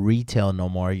work retail no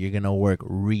more. You're gonna work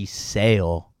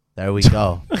resale. There we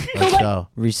go. Let's go.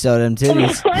 Resell them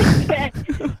titties.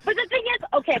 But the thing is,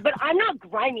 okay, but I'm not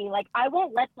grimy. Like, I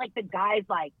won't let like the guys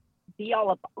like be all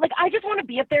up. Like, I just want to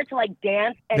be up there to like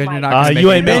dance and Then like. you're not gonna make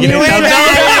you it. ain't making You it. ain't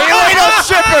no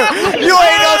stripper. You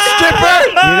ain't no stripper.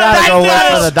 You gotta go work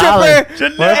for the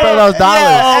dollar. Work for those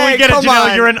dollars. Oh, we Hey, get it, come Janelle.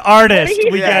 on. You're an artist. What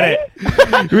did We he get say?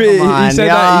 it. He on, said that.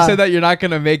 y'all. He said that you're not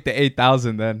gonna make the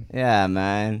 8,000. Then Yeah,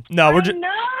 man. No, we're just. No.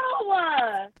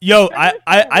 Yo, That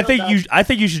I is so real, I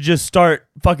think you should just start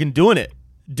fucking doing it.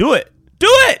 Do it.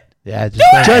 Yeah,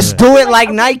 Just do it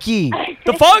like Nike.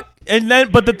 The fuck? And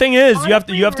then, but the thing is, you have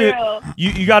to real.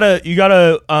 you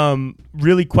gotta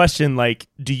really question, like,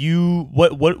 do you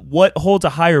what holds a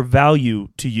higher value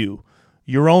to you,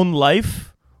 your own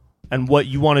life and what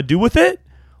you want to do with it,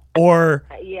 or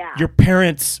Yeah. your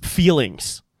parents'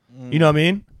 feelings? You know what I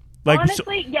mean? Like,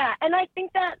 Honestly, yeah, and I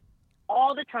think that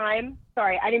all the time.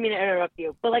 Sorry, I didn't mean to interrupt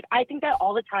you, but like I think that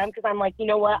all the time because I'm like, you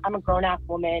know what? I'm a grown ass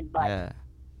woman. Like, Yeah.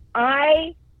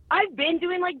 I've been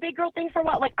doing like big girl things for a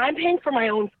while. Like I'm paying for my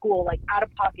own school, like out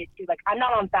of pocket too. Like I'm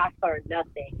not on Fast or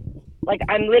nothing. Like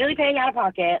I'm literally paying out of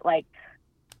pocket. Like,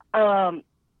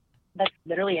 that's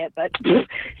literally it. But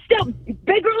still,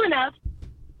 big girl enough.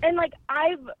 And like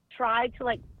I've tried to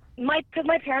like because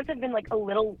my parents have been like a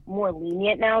little more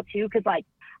lenient now too. Because like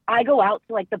I go out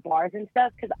to like the bars and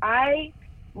stuff. Because I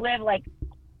live like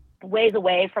ways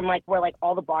away from like where like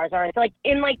all the bars are. It's like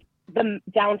in like the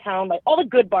downtown, like all the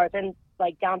good bars in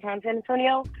like downtown San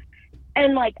Antonio.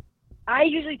 And like I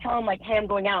usually tell them like, hey, I'm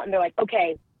going out, and they're like,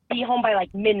 okay, be home by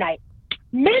like midnight.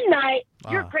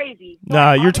 You're crazy. So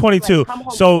nah, I you're obviously, 22. like, come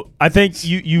home. So I think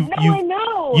you I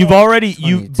know. you've already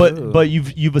 22. but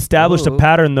you've established a Ooh.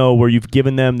 pattern though where you've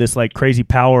given them this like crazy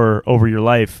power over your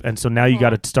life, and so now you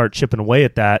got to start chipping away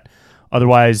at that.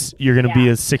 Otherwise, you're gonna be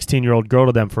a 16-year-old girl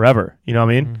to them forever. You know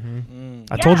what I mean?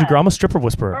 I told you, girl, I'm a stripper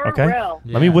whisperer. For Okay, real.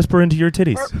 let me whisper into your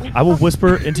titties. I will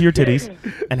whisper into your titties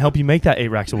and help you make that 8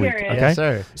 racks a week. Period. Okay, Yes,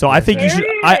 sir. so I think you should.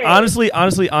 I Period.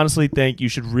 honestly think you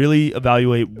should really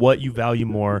evaluate what you value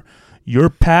more, your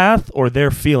path or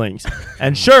their feelings.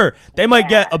 And sure, they might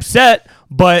get upset,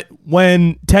 but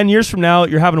when 10 years from now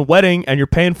you're having a wedding and you're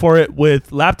paying for it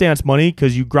with lap dance money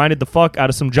because you grinded the fuck out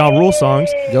of some Ja Rule songs,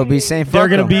 They'll be saying they're fuck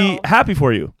gonna 'em. be happy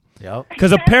for you. Yep.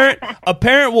 Because a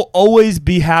parent will always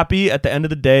be happy at the end of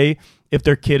the day if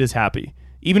their kid is happy,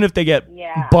 even if they get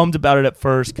bummed about it at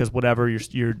first because whatever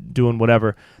you're doing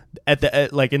whatever.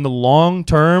 Like in the long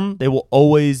term, they will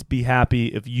always be happy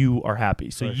if you are happy.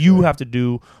 So you have to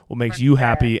do what makes you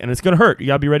happy, and it's gonna hurt. You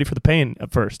gotta be ready for the pain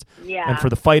at first, and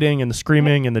for the fighting and the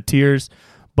screaming and the tears.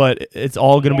 But it's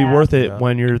all gonna be worth it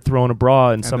when you're throwing a bra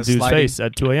in some dude's sliding. face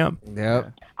at 2 a.m.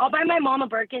 Yep. I'll buy my mom a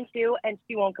Birkin too, and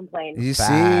she won't complain. You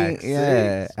Facts. see?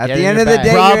 Yeah. At Get the in end your of the bag.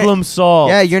 day, Problem solved.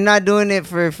 yeah, you're not doing it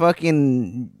for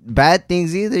fucking bad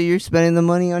things either. You're spending the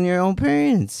money on your own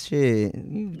parents. Shit.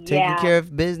 You taking Yeah. care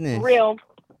of business. Real.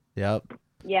 Yep.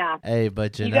 Yeah. Hey,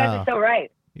 but You guys are Janelle, so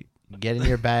right. get in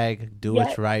your bag. Do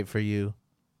what's right for you.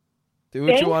 Do what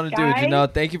you Thanks, want to do, guys.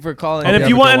 Janelle. Thank you for calling. And Hope if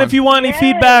you have a want, good and if you want any Yes,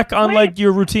 feedback on wait. like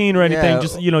your routine or anything, Yeah.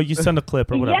 just you send a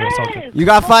clip or whatever. It's all good. Yes. You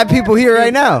got 5 people here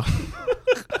right now.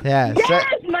 Yeah. Yes,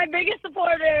 my biggest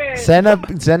supporter. Send a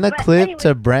But clip anyway.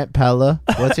 to Brent Pella.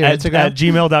 What's your At Instagram?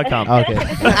 gmail.com. Okay.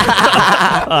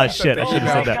 Oh shit, I should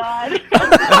have said that.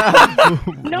 Oh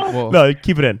my God. no. Whoa. No,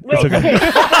 keep it in. Wait, It's okay.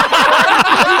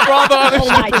 For all the other Oh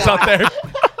my strippers out God.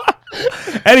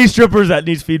 there. Any strippers that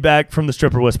needs feedback from the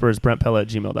stripper whispers,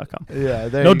 BrentPella@gmail.com. Yeah.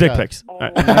 There No you dick go. pics. Oh All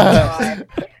right. my God.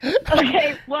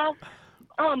 Okay, well,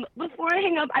 before I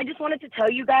hang up, I just wanted to tell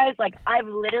you guys, like, I've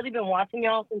literally been watching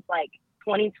y'all since like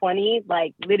 2020,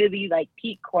 like literally like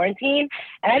peak quarantine,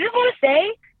 and I just want to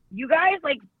say you guys,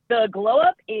 like, the glow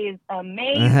up is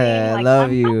amazing. Like, Love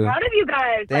I'm you. so proud of you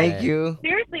guys. Thank like, you.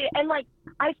 Seriously. And, like,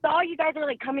 I saw you guys are,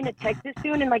 like, coming to Texas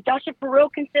soon. And, like, y'all should for real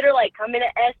consider, like, coming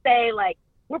to SA. Like,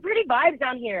 we're pretty vibes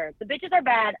down here. The bitches are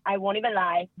bad. I won't even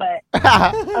lie. But,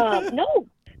 no.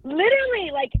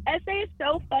 Literally, like, SA is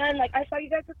so fun. Like, I saw you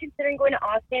guys were considering going to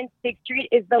Austin. 6th Street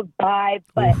is the vibe.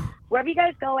 But wherever you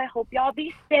guys go, I hope y'all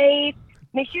be safe.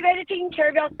 Make sure you guys are taking care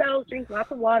of yourselves. Drink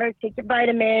lots of water. Take your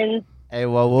vitamins. Hey,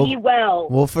 well, Be well.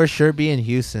 we'll for sure be in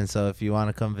Houston, so if you want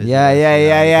to come visit Yeah.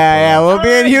 us, We'll be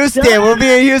in Houston. We'll be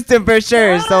in Houston for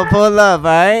sure. So pull up, all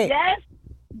right? Yes.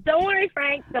 Don't worry,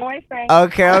 Frank.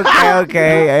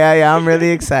 Okay. Yeah. I'm really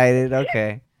excited.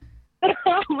 Okay.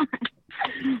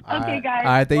 Okay, right. guys.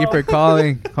 All right, thank you for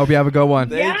calling. Hope you have a good one.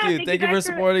 Thank you for guys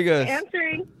supporting us.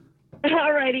 Answering.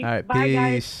 Alrighty. All right, Bye,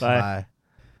 guys. peace. Bye.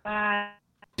 Bye.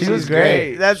 She was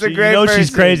great. That's a great You know person. she's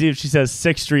crazy if she says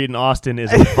 6th Street in Austin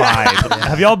is a vibe.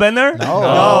 Have y'all been there? No.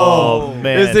 Oh,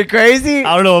 man. Is it crazy?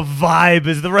 I don't know if vibe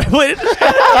is the right way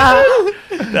to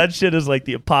That shit is like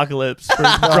the apocalypse for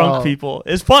drunk people.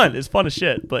 It's fun. It's fun as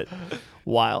shit, but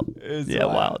wild.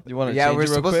 Wild. You want to Yeah, change we're it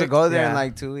real supposed to quick? go there in Yeah.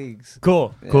 like 2 weeks.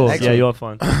 Cool. Yeah, Cool. next Yeah, week. you'll have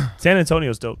fun. San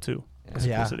Antonio's dope too. It's a cool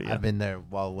Yeah, city, I've been there.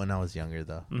 Well, when I was younger,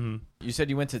 though. Mm-hmm. You said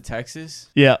you went to Texas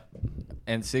Yeah.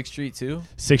 and 6th Street too?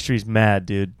 6th Street's mad,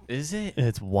 dude. Is it?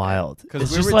 It's wild. Because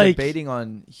It's we just were like debating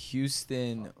on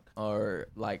Houston or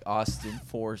like Austin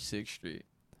for 6th Street.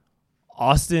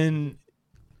 Austin.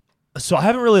 So I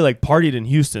haven't really like partied in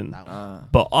Houston,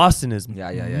 but Austin is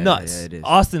Yeah, nuts. yeah, it is.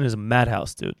 Austin is a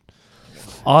madhouse, dude.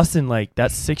 Austin, like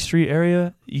that 6th Street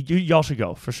area, y'all should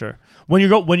go for sure. When you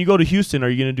go to Houston, are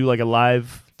you gonna do like a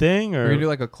live thing or We're gonna do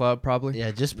like a club probably. Yeah,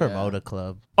 just promote a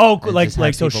club. oh and like just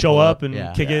have so people show pull up up. and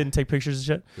Yeah. kick it and take pictures and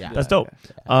shit? Yeah. That's dope.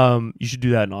 You should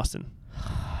do that in Austin.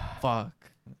 Fuck.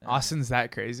 Austin's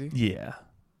that crazy? Yeah.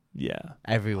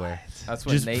 Everywhere. That's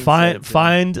what Just Nate find said, too.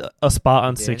 find a spot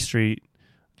on He 6th did. Street.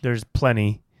 There's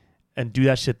plenty, and do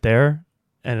that shit there,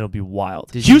 and it'll be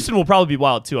wild. Did you- Houston will probably be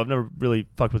wild too. I've never really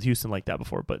fucked with Houston like that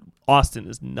before, but Austin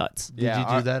is nuts. Did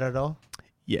Yeah, you do that at all?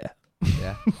 Yeah.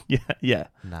 Yeah. Yeah.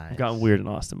 Nice. I've gotten weird in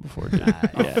Austin before, dude. Nice.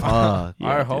 Yeah. Fuck. Yeah,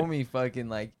 Our dude. homie fucking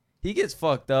like he gets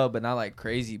fucked up, but not like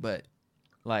crazy. But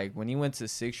like when he went to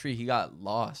 6th Street, he got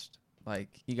lost. Like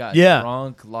he got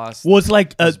drunk, lost. Well, it's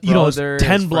like his it's brother,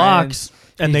 10 his blocks,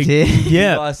 and they He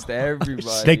yeah lost everybody.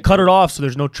 they cut it off, so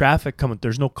there's no traffic coming.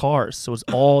 There's no cars, so it's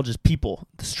all just people.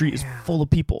 The street is full of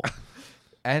people.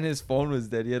 And his phone was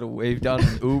dead. He had to wave down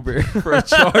an Uber for a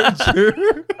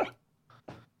charger.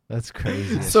 That's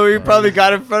crazy. as So he fuck. probably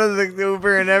got in front of the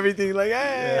Uber and everything, like,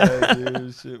 hey. Yeah,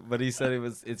 dude, shit. But he said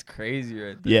it's crazy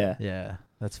right there. Yeah. Yeah,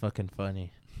 that's fucking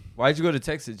funny. Why'd you go to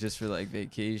Texas just for like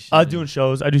vacation? Doing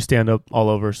shows. I do stand up all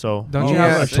over. So Don't Oh, you yeah,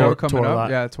 have a sick. tour coming Tour a up? lot.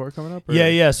 Yeah, a tour coming up. Or?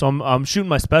 Yeah. So I'm shooting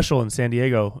my special in San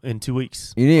Diego in 2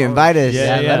 weeks. You need to invite us.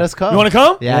 Yeah, let us come. You want to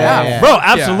come? Yeah. Bro,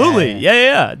 absolutely.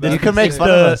 Yeah. You can make It's fun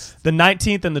of us. the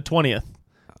 19th and the 20th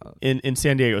in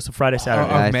San Diego. So Friday,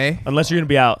 Saturday. Of May. Unless you're gonna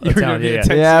be out of You're town. gonna be Yeah. in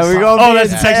Texas. Yeah, we're going Oh, that's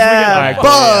the Texas weekend. All right, cool.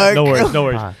 Fuck. No worries. No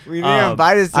worries. We need to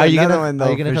invite us to Are you another gonna one, though.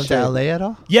 Are you gonna for come sure. to LA at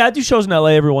all? Yeah, I do shows in LA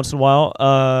every once in a while.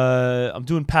 I'm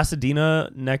doing Pasadena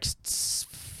next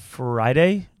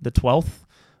Friday, the 12th.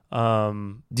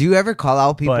 Do you ever call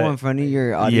out people But- in front of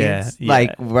your audience? yeah.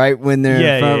 Like right when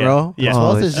they're in front row? Yeah,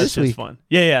 Oh, is that's this just week. fun.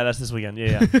 Yeah, that's this weekend.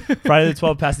 Yeah. Friday the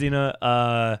 12th,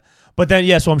 Pasadena. But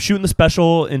then so I'm shooting the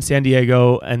special in San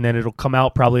Diego, and then it'll come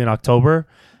out probably in October,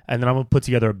 and then I'm gonna put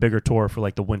together a bigger tour for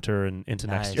like the winter and into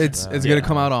next Nice. year. It's Yeah. gonna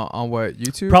come out on what,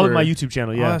 YouTube? Probably or? my YouTube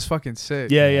channel. Oh, Yeah. that's fucking sick.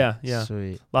 Yeah.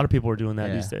 Sweet. A lot of people are doing that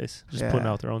Yeah. these days, just Yeah. putting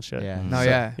out their own shit. Yeah. No, So-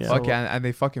 yeah. yeah. Fuck yeah,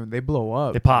 and they blow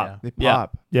up. They pop. They Yeah.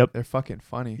 pop. Yep. They're fucking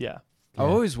funny. Yeah. I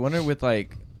always wonder with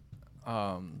like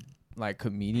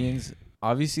comedians.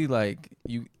 Obviously, like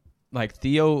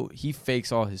Theo, he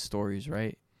fakes all his stories,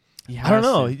 right? I don't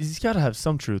know. He's got to have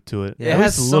some truth to it. It At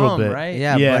has least a little some, bit. right?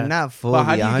 Yeah, Yeah. but not fully. But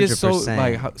how do you get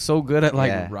 100%. so good at like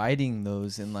Yeah. writing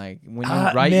those and like when you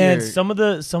write man,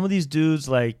 your some of these dudes,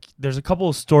 like there's a couple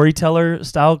of storyteller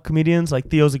style comedians. Like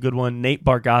Theo's a good one. Nate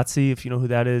Bargatze, if you know who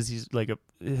that is, he's like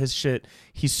his shit.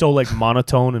 He's so like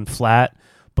monotone and flat,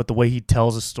 but the way he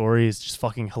tells a story is just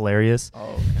fucking hilarious. Oh,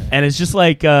 okay. And it's just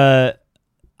like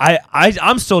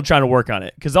I'm still trying to work on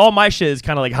it because all my shit is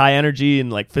kind of like high energy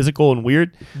and like physical and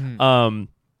weird.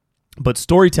 But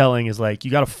storytelling is like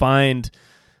you got to find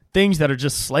things that are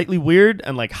just slightly weird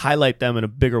and like highlight them in a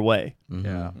bigger way.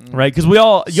 Yeah. Right, because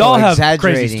y'all have crazy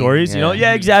exaggerating, stories, you know. yeah.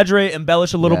 Yeah, exaggerate,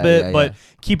 embellish a little Yeah, bit, yeah, but yeah.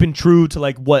 keeping true to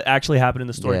like what actually happened in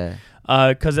the story. Yeah.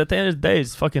 Because at the end of the day,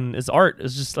 it's art.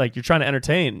 It's just like you're trying to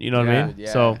entertain. You know what I mean?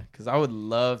 Yeah. So, because I would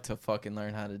love to fucking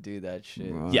learn how to do that shit.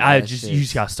 you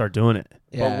just gotta start doing it.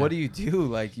 Yeah. But what do you do?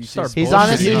 Like you start. He's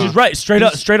honestly just write straight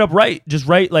up write. Just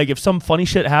write like if some funny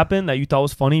shit happened that you thought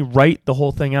was funny, write the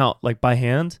whole thing out like by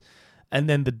hand. And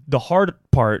then the hard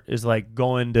part is like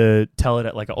going to tell it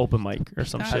at like an open mic or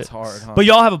some shit. That's hard, huh? But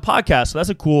y'all have a podcast, so that's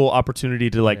a cool opportunity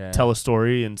to like tell a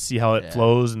story and see how it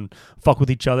flows and fuck with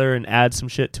each other and add some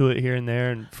shit to it here and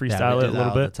there and freestyle it a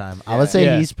little bit. I would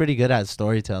say he's pretty good at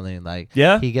storytelling. Like,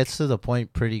 he gets to the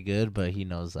point pretty good, but he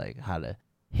knows like how to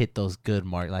hit those good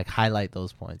marks, like highlight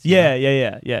those points. Yeah.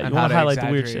 And You want to highlight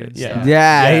the weird shit.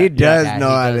 He does know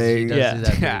how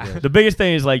to. Do The biggest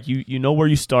thing is like you know where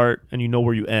you start and you know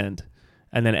where you end.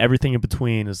 And then everything in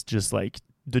between is just like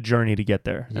the journey to get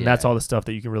there, and that's all the stuff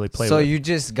that you can really play with. So you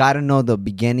just got to know the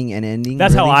beginning and ending.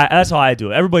 That's how I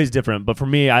do it. Everybody's different, but for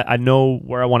me, I know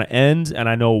where I want to end, and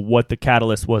I know what the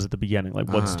catalyst was at the beginning, like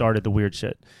what started the weird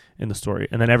shit in the story,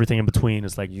 and then everything in between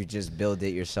is like you just build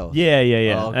it yourself. Yeah.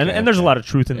 Oh, okay, and there's a lot of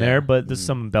truth in there, but there's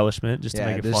some embellishment just to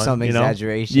make it fun. There's some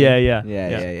exaggeration.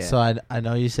 Yeah. So I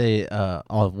know you say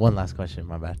one last question,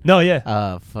 my bad. No, yeah.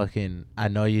 I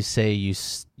know you say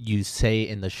you say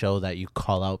in the show that you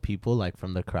call out people like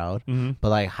from the crowd, but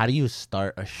like how do you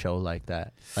start a show like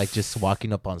that? Like just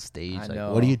walking up on stage,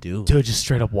 what do you do? Dude, just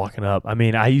straight up walking up. I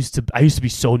mean, I used to be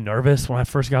so nervous when I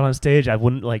first got on stage. I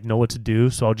wouldn't like know what to do,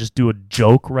 so I'll just do a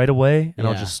joke right away and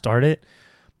I'll just start it.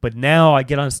 But now I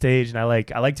get on stage and I like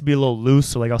to be a little loose.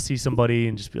 So like I'll see somebody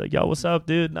and just be like, "Yo, what's up,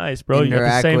 dude? Nice, bro.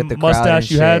 Interact you got the same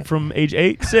mustache you had from age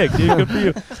 8. Sick, dude. Good for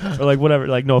you." Or like whatever.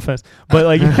 Like no offense, but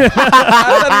like I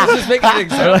thought he was just making an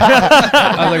example.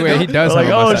 I was like, wait, he does. Like,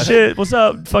 oh shit, what's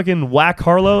up, fucking whack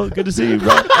Harlow? Good to see you, bro.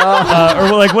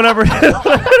 Or like whatever.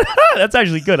 That's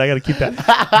actually good. I gotta keep that.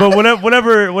 But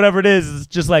whatever it is, it's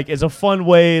just like it's a fun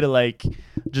way to like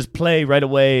just play right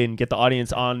away and get the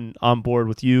audience on board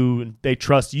with you, and they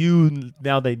trust you.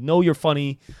 Now they know you're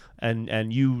funny,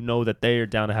 and you know that they are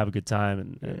down to have a good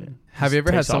time. And have you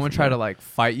ever had someone try to like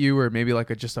fight you, or maybe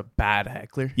like just a bad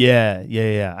heckler?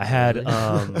 Yeah. I had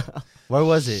where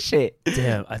was it? Shit.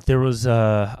 Damn, there was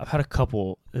I've had a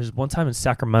couple. There's one time in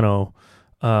Sacramento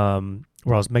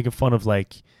where I was making fun of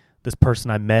like this person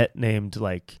I met named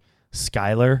like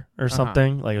Skylar or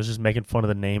something. Like I was just making fun of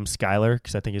the name Skylar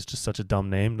because I think it's just such a dumb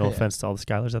name. No offense to all the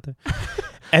Skylars out there.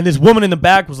 And this woman in the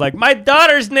back was like, "My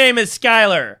daughter's name is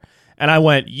Skylar." And I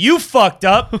went, "You fucked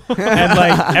up." And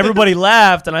like everybody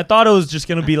laughed, and I thought it was just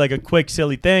gonna be like a quick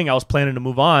silly thing. I was planning to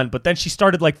move on, but then she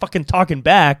started like fucking talking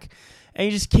back,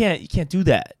 and you can't do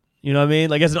that. You know what I mean?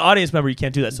 Like as an audience member, you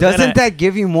can't do that. So doesn't that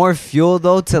give you more fuel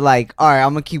though to like, all right,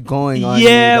 I'm gonna keep going on?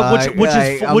 Yeah,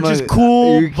 which is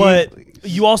cool, but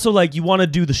you also like you want to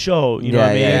do the show. You know what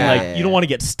I mean? Like you don't want to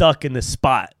get stuck in this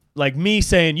spot. Like me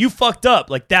saying you fucked up,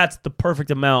 like that's the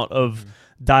perfect amount of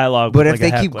dialogue. But with, if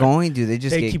like, they keep going, do they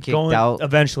just get kicked out?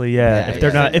 Eventually,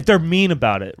 if they're mean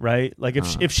about it, right? Like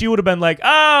if she would have been like,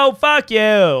 "Oh, fuck you,"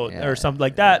 or something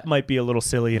like that, might be a little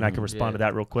silly, and I can respond to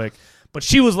that real quick. But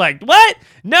she was like, "What?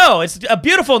 No, it's a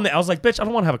beautiful name." I was like, "Bitch, I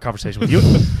don't want to have a conversation with you.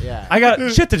 I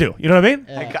got shit to do." You know what I mean?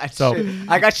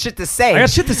 I got shit to say. I got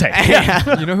shit to say.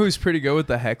 Yeah. You know who's pretty good with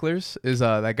the hecklers is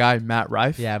that guy Matt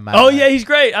Rife. Yeah, Matt. Oh yeah, he's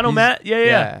great. I know Matt.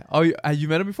 Yeah. Oh, you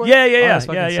met him before? Yeah.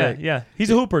 Oh, Yeah. He's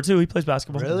a hooper too. He plays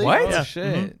basketball. Really? What? Yeah. Oh,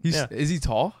 shit. Is he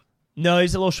tall? No,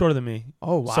 he's a little shorter than me.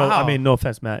 Oh wow. So I mean, no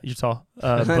offense, Matt. You're tall.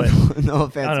 But no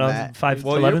offense, I don't know, Matt. 5'11",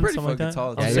 Well, you're pretty something like that.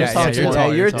 fucking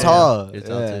tall. You're tall. You're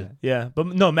tall too. Yeah, but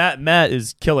no, Matt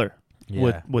is killer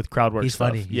with crowd work. He's stuff.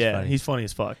 funny. He's funny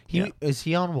as fuck. Is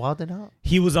he on Wild 'N Out?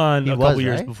 He was on a couple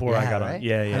years right? before Yeah, I got right? on.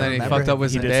 Yeah. And then he Remember fucked up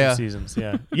with He did Zendaya. some seasons.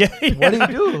 Yeah. What did he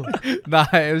do? Nah,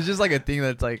 it was just like a thing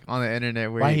that's like on the internet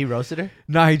where Why he roasted her?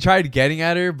 Nah, he tried getting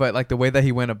at her, but like the way that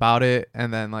he went about it,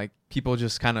 and then like people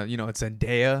just kind of, it's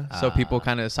Zendaya, so people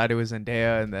kind of sided with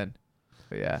Zendaya, and then,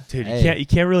 but yeah, Dude, you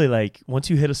can't really like once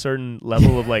you hit a certain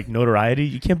level of like notoriety,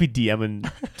 you can't be DMing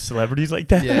celebrities like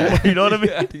that. Yeah. You know what I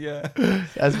mean? yeah.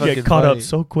 That's You get caught up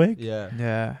so quick.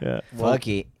 Yeah. Fuck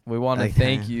it. We want to Okay.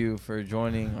 thank you for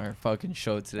joining our fucking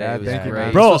show today. Yeah, It was thank you, great.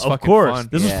 man. Bro, This was of fucking course. fun.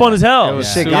 This was Yeah. fun as hell. It was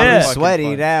Shit super got me yeah. fucking sweaty.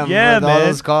 fun. Damn. Yeah, with all man.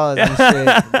 those calls and shit.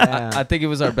 Damn. I think it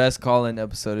was our best call-in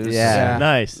episode. It was Yeah.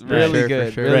 Nice. really sure, good.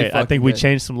 for sure. Really Great. I think fucking we good.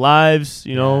 changed some lives.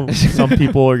 Some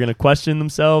people are gonna question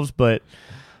themselves, but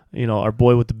our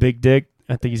boy with the big dick,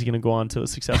 I think he's gonna go on to a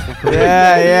successful career.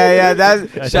 Yeah.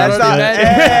 That's Shout shout out out. to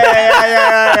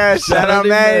Yeah. Shout out,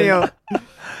 Manuel.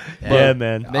 Yeah,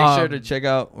 man. Make sure to check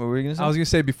out. What were we gonna say? I was gonna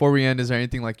say before we end, is there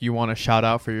anything like you want to shout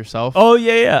out for yourself? Oh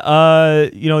yeah.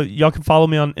 Y'all can follow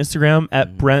me on Instagram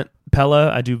at Brent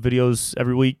Pella. I do videos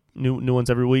every week, new ones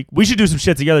every week. We should do some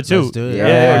shit together too. Let's do it.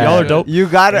 Yeah, y'all are dope. You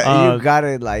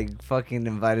gotta like fucking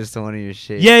invite us to one of your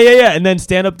shit. Yeah. And then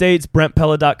stand up dates,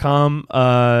 BrentPella.com.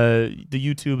 The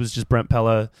YouTube is just Brent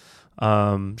Pella.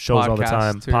 Shows all the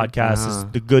time. Too. Podcast is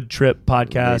the Good Trip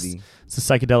podcast. Lady. It's a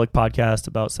psychedelic podcast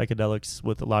about psychedelics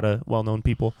with a lot of well-known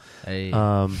people. Hey.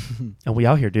 And we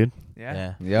out here, dude.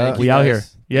 Yeah. We out here.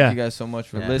 Yeah. Thank you guys so much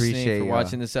for listening, Appreciate for y'all.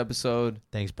 watching this episode.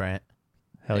 Thanks, Brent.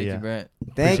 Hell Thank yeah. you, Brent.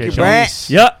 Thank you,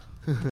 Appreciate y'all. Brent. Yep.